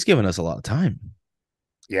like he's giving us a lot of time,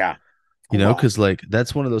 Yeah. A you know, lot. because like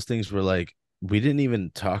that's one of those things where like we didn't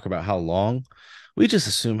even talk about how long. We just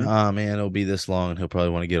assume, Mhm. oh man, it'll be this long, and he'll probably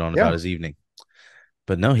want to get on about Yeah. his evening.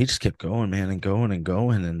 But no, he just kept going, man, and going and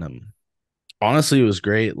going, and honestly, it was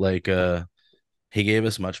great. Like, he gave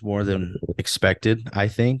us much more than expected, I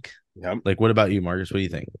think. Yep. Like, what about you, Marcus? What do you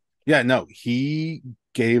think? Yeah, no, he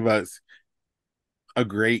gave us a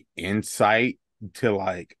great insight to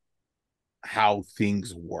like how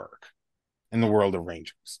things work in the world of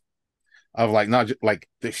Rangers. Of like not just like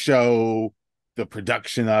the show, the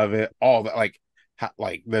production of it, all that like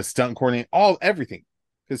like the stunt coordinating, all everything.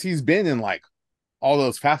 Because he's been in like all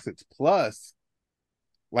those facets. Plus,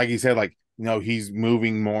 like he said, like, he's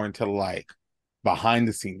moving more into like behind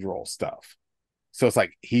the scenes role stuff. So it's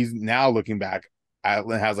like he's now looking back at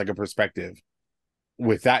has like a perspective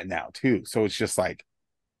with that now too. So it's just like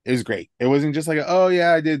it was great. It wasn't just like, oh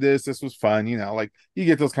yeah, I did this. This was fun. Like you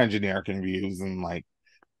get those kind of generic interviews and like,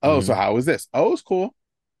 oh, so Mhm. how was this? Oh, it was cool.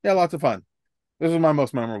 Yeah, lots of fun. This was my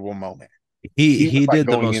most memorable moment. He He was he like did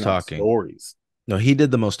the going most in on talking. stories. No, he did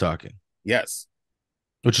the most talking, Yes,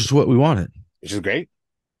 which is what we wanted. which is great.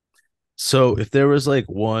 So if there was like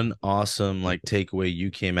one awesome like takeaway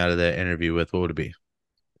you came out of that interview with, what would it be?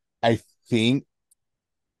 I think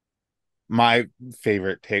my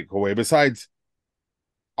favorite takeaway, besides,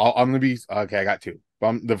 I'm gonna be okay. I got two.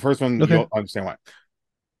 The first one Okay. you'll understand why.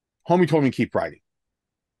 Homie told me to keep writing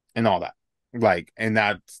and all that. Like, and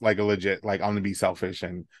that's like a legit, like, I'm gonna be selfish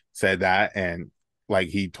and said that. And like,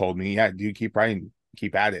 he told me, yeah, dude, keep writing,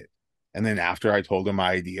 keep at it. And then after I told him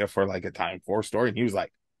my idea for like a Time Force story, and he was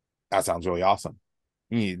like, that sounds really awesome.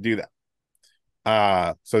 You need to do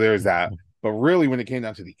that. So there's that. But really, when it came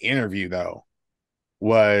down to the interview, though,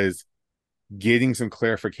 was getting some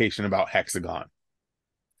clarification about Hexagon,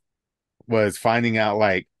 was finding out,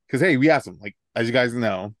 like, because hey, we asked him, like, as you guys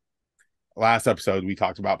know, last episode we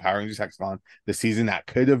talked about Power Rangers Hexagon, the season that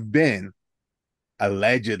could have been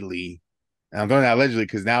allegedly. And I'm doing that allegedly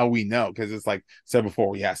because now we know, because it's like said before,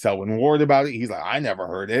 we asked Selwyn Ward about it. He's like, I never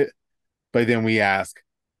heard it. But then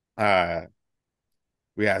uh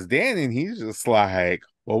we asked Dan, and he's just like,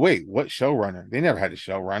 well, wait, what showrunner? They never had a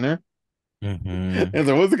showrunner. Mm-hmm. And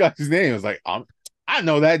so what's the guy's name? It was like, I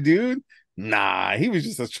know that dude. Nah, he was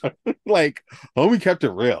just like, homie kept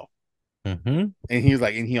it real. Mm-hmm. And he was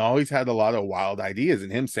like, and he always had a lot of wild ideas.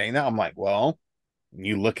 And him saying that, I'm like, well, when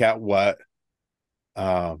you look at what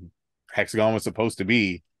Hexagon was supposed to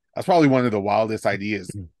be, that's probably one of the wildest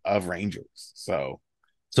ideas of Rangers. So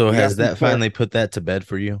So we got has some that clear. finally put that to bed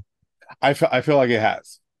for you? I feel like it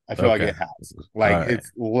has. I feel like Okay. it has. All Like, right.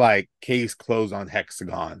 it's like case closed on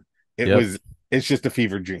Hexagon. It Yep. was. It's just a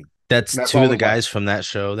fever dream. That's That's two of all the it was. guys from that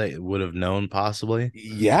show that would have known possibly.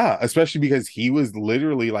 Yeah, especially because he was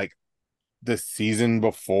literally like the season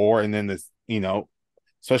before, and then this,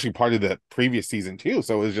 especially part of the previous season too.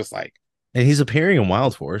 So it was just like, And he's appearing in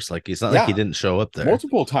Wild Force. Like it's not like he yeah, didn't show up there.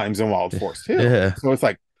 multiple times in Wild Force too. Yeah. So it's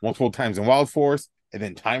like multiple times in Wild Force, and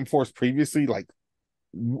then Time Force previously, like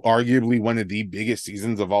arguably one of the biggest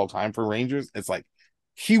seasons of all time for Rangers. It's like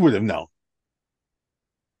he would have known.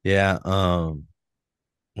 Yeah. I'm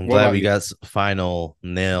What glad about we you? got final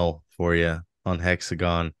nail for you on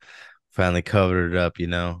Hexagon. Finally covered it up, you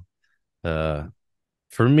know. Uh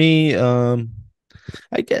for me,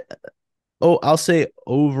 I get I'll say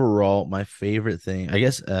overall my favorite thing. I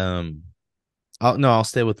guess I'll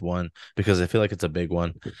stay with one because I feel like it's a big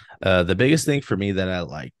one. The biggest thing for me that I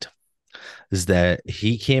liked is that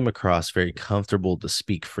he came across very comfortable to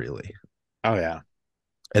speak freely. Oh yeah,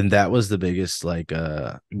 And that was the biggest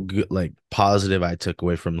good, like positive I took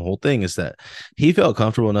away from the whole thing is that he felt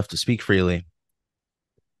comfortable enough to speak freely,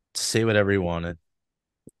 to say whatever he wanted.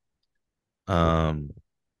 Um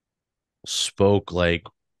Spoke like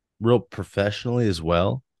real professionally as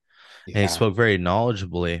well, and he yeah, spoke very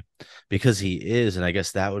knowledgeably because he is. And I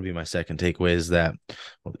guess that would be my second takeaway is that,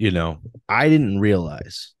 you know, I didn't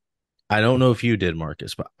realize, I don't know if you did,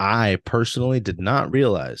 Marcus, but I personally did not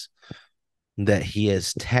realize that he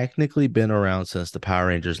has technically been around since the Power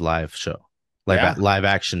Rangers live show, yeah, live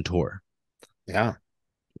action tour, yeah.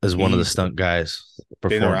 as one of the He's stunt guys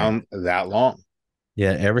been performing. around that long.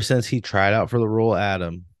 Yeah, ever since he tried out for the role,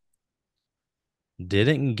 Adam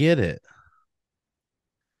didn't get it,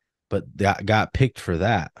 but got picked for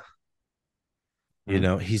that. You Hmm.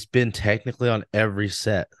 know, he's been technically on every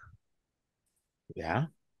set Yeah,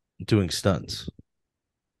 doing stunts.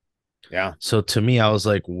 yeah, So to me, I was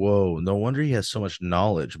like, whoa, no wonder he has so much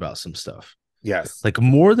knowledge about some stuff. yes, Like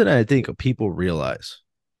more than I think people realize.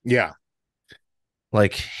 yeah.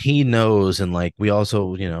 Like he knows, and like we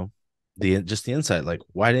also, you know, the insight. Like,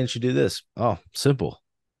 why didn't you do this? Oh, simple.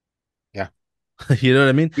 Yeah. You know what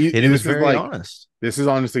I mean? And he was This is very like, honest. this is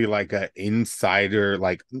honestly like a insider,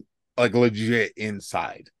 like legit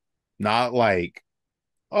inside, not like,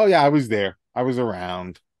 oh yeah, I was there, I was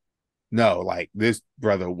around. No, like this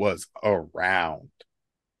brother was around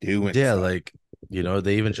doing Yeah, stuff. like you know,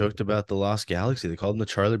 they even joked about the Lost Galaxy. They called them the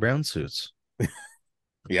Charlie Brown suits.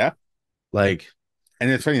 Yeah, Like and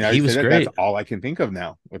it's funny now you he say was that. That's great. all I can think of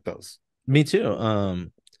now with those. Me too.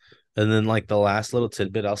 And then like the last little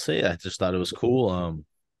tidbit I'll say, I just thought it was cool.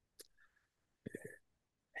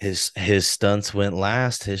 His stunts went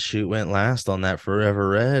last, his shoot went last on that Forever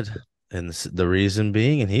Red. And the reason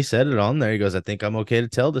being, and he said it on there, he goes, I think I'm okay to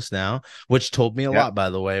tell this now, which told me a Yeah, lot, by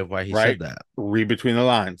the way, of why he right. said that. Read between the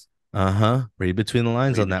lines. Uh-huh. Read between the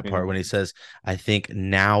lines Read on that between the part when he lines. says, I think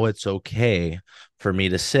now it's okay for me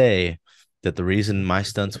to say that the reason my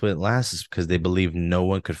stunts went last is because they believe no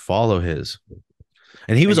one could follow his.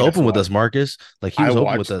 And he And was guess open with what? us, Marcus. Like he was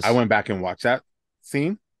open with I us. went back and watched that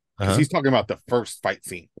scene because Uh-huh. he's talking about the first fight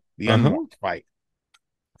scene, the Uh-huh. unmarked fight.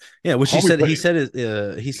 Yeah, which Homie put he it. said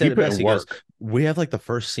it he He said it put best. in He goes, work. we have like the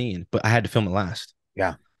first scene, but I had to film it last.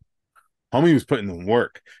 Yeah, Homie was putting in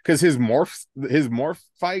work because his morph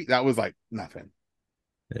fight, that was like nothing.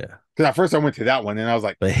 Yeah. Because at first I went to that one and I was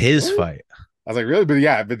like, But his really? fight. I was like, really? But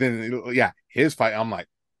yeah, but then yeah, his fight, I'm like,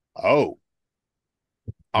 oh,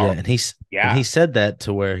 Yeah, oh, and he yeah, said that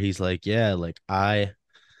to where he's like, yeah, like I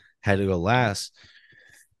had to go last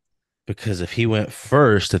because if he went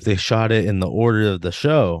first, if they shot it in the order of the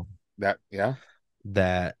show, that, yeah,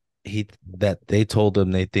 that that they told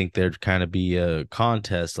him they think there'd kind of be a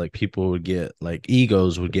contest, like people would get like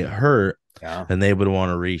egos would get hurt, yeah, and they would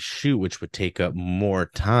want to reshoot, which would take up more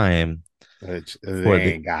time which for they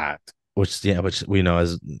the ain't got. which we know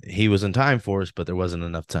as he was in time for us, but there wasn't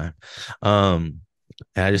enough time. Um,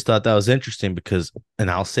 and I just thought that was interesting because, and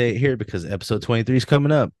I'll say it here because episode 23 is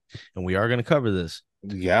coming up, and we are going to cover this.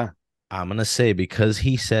 Yeah, I'm gonna say because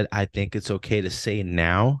he said I think it's okay to say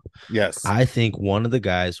now. yes, I think one of the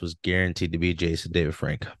guys was guaranteed to be Jason David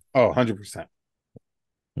Frank. oh, 100%,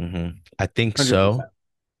 I think 100%,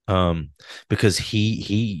 so. Because he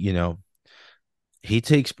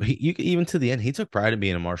takes even to the end he took pride in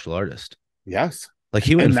being a martial artist. yes, Like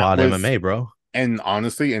he went and and that fought was, MMA, bro. and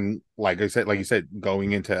honestly, and like I said, like you said,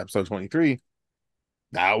 going into episode 23,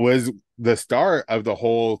 that was the start of the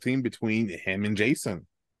whole thing between him and Jason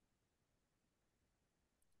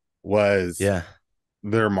was Yeah,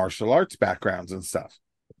 their martial arts backgrounds and stuff.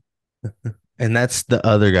 and that's the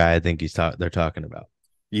other guy I think they're talking about.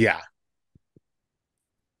 Yeah,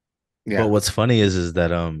 But yeah, what's funny is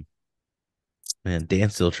that man, Dan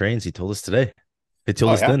still trains. He told us today. He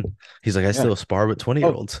told oh us yeah, then. He's like, I yeah. still spar with 20 year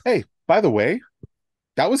Oh, olds. hey, by the way,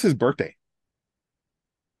 that was his birthday.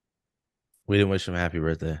 We didn't wish him a happy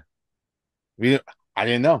birthday. We, I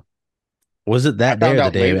didn't know. Was it I that day found or the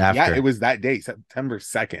out day later. Yeah, it after? was that day, September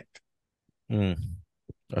 2nd. Mm,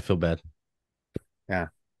 I feel bad. Yeah.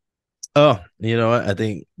 Oh, you know what? I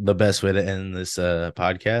think the best way to end this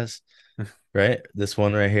podcast, right? This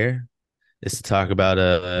one right here is to talk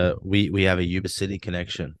about we have a Yuba City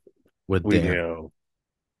connection with We Dan. do.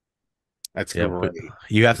 That's Yeah, great.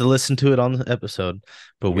 you have to listen to it on the episode,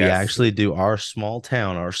 but we Yes. actually do our small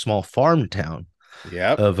town, our small farm town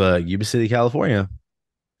Yep. of Yuba City, California,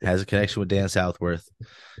 has a connection with Dan Southworth,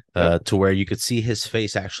 Yep. to where you could see his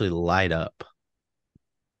face actually light up.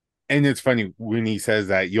 And it's funny when he says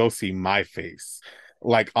that, you'll see my face.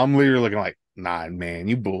 Like I'm literally looking like, nah, man,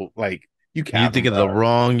 you bull, like you You capping, think of the bro.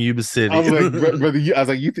 wrong Yuba I City. was like, brother, I was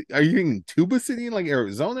like, are you in Tuba City in like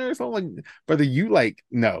Arizona or something? Like, brother, you like,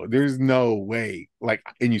 no, there's no way. Like,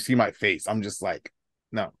 and you see my face, I'm just like,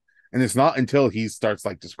 no. And it's not until he starts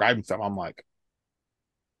like describing stuff, I'm like,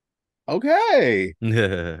 okay,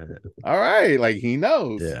 all right, like he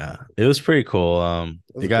knows. Yeah, it was pretty cool. It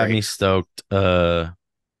It was got me great. stoked.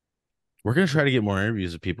 We're gonna try to get more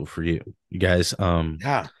interviews of people for you guys.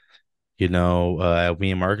 Yeah,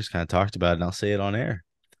 Me and Marcus kind of talked about it, and I'll say it on air.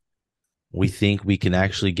 We think we can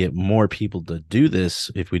actually get more people to do this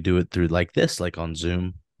if we do it through like this, like on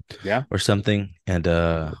Zoom yeah, or something. And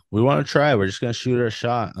we want to try. We're just gonna shoot our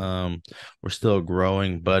shot. We're still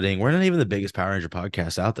growing, budding. We're not even the biggest Power Ranger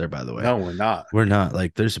podcast out there, by the way. no, we're not. We're not.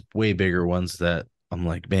 Like there's way bigger ones that I'm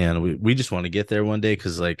like, man, we just want to get there one day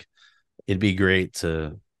because like it'd be great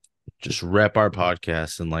to just rep our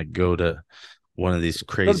podcast and like go to one of these Go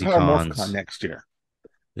to crazy Power Morphicon cons. next year.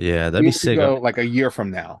 Yeah, that'd We be have to sick. go like a year from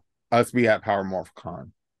now. Us be at Power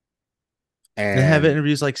Morphicon. And have And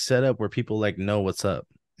interviews like set up where people like know what's up.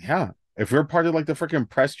 yeah, if we're part of like the freaking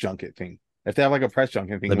press junket thing, if they have like a press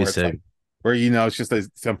junket thing That'd be where it's sick. like, where it's just a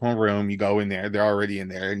simple room, you go in there, they're already in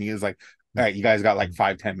there, and he's like, all right, you guys got like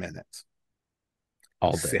 5-10 minutes.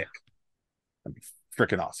 All day. Sick. That'd be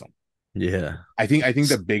freaking awesome. Yeah. I think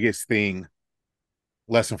the biggest thing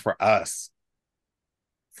lesson for us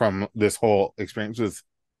from this whole experience was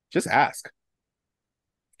just ask.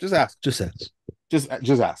 Just ask. Just sense. Just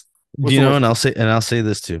ask. Do What's you the know, worst? and I'll say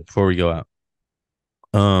this too before we go out.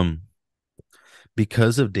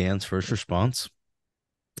 Because of Dan's first response,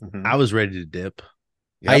 Mm-hmm. I was ready to dip.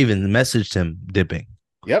 I Yep. even messaged him dipping.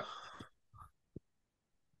 Yep.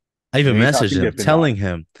 I even We ain't messaged talking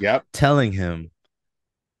him dipping now. Yep. telling him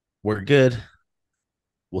we're good.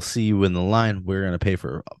 We'll see you in the line. We're gonna pay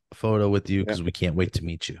for a photo with you because Yep. we can't wait to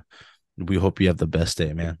meet you. We hope you have the best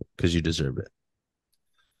day, man, because you deserve it.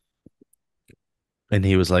 And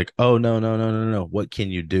he was like, "Oh no, no, no, no, no! What can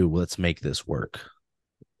you do? Let's make this work."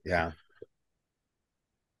 Yeah.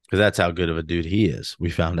 Because that's how good of a dude he is. We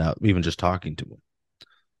found out even just talking to him.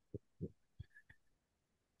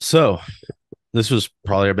 So this was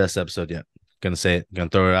probably our best episode yet. Gonna say it. Gonna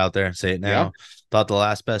throw it out there. Say it Yeah. now. Thought the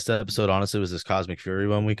last best episode, honestly, was this Cosmic Fury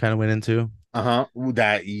one we kind of went into. Uh-huh.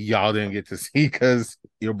 That y'all didn't get to see because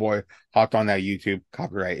your boy hopped on that YouTube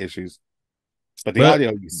copyright issues. But the But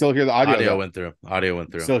audio, you still hear the audio audio though. went through. Audio went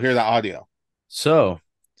You through. still hear the audio. So,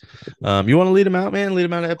 you want to lead them out, man? Lead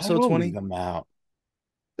them out of I episode will 20. leave them out.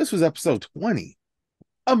 This was episode 20,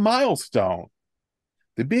 a milestone.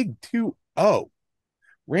 The big 2-0.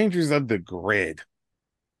 Rangers of the Grid.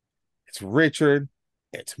 It's Richard.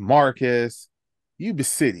 It's Marcus. Yuba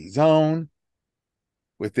City's own.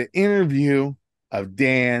 With the interview of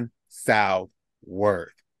Dan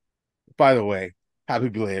Southworth. By the way, happy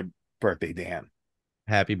belated birthday, Dan.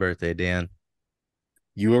 Happy birthday, Dan.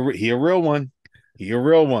 He a real one. He a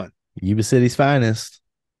real one. Yuba City's finest.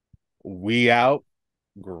 We out.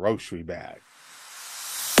 Grocery bag.